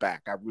step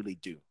back. I really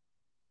do.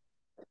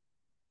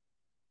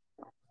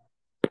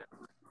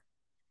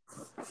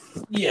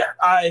 Yeah,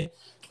 I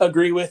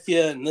agree with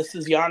you. And this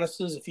is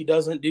Giannis's. If he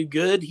doesn't do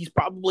good, he's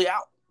probably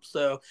out.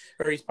 So,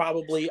 or he's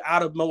probably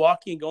out of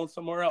Milwaukee and going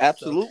somewhere else.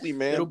 Absolutely, so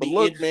man. It'll But be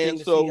look, interesting man, to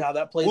see so how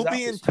that plays we'll out.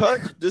 be in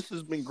touch. This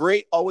has been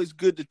great. Always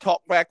good to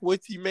talk back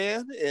with you,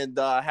 man. And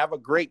have a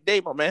great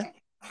day, my man.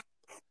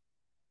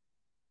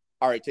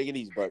 All right, take it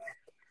easy, bud.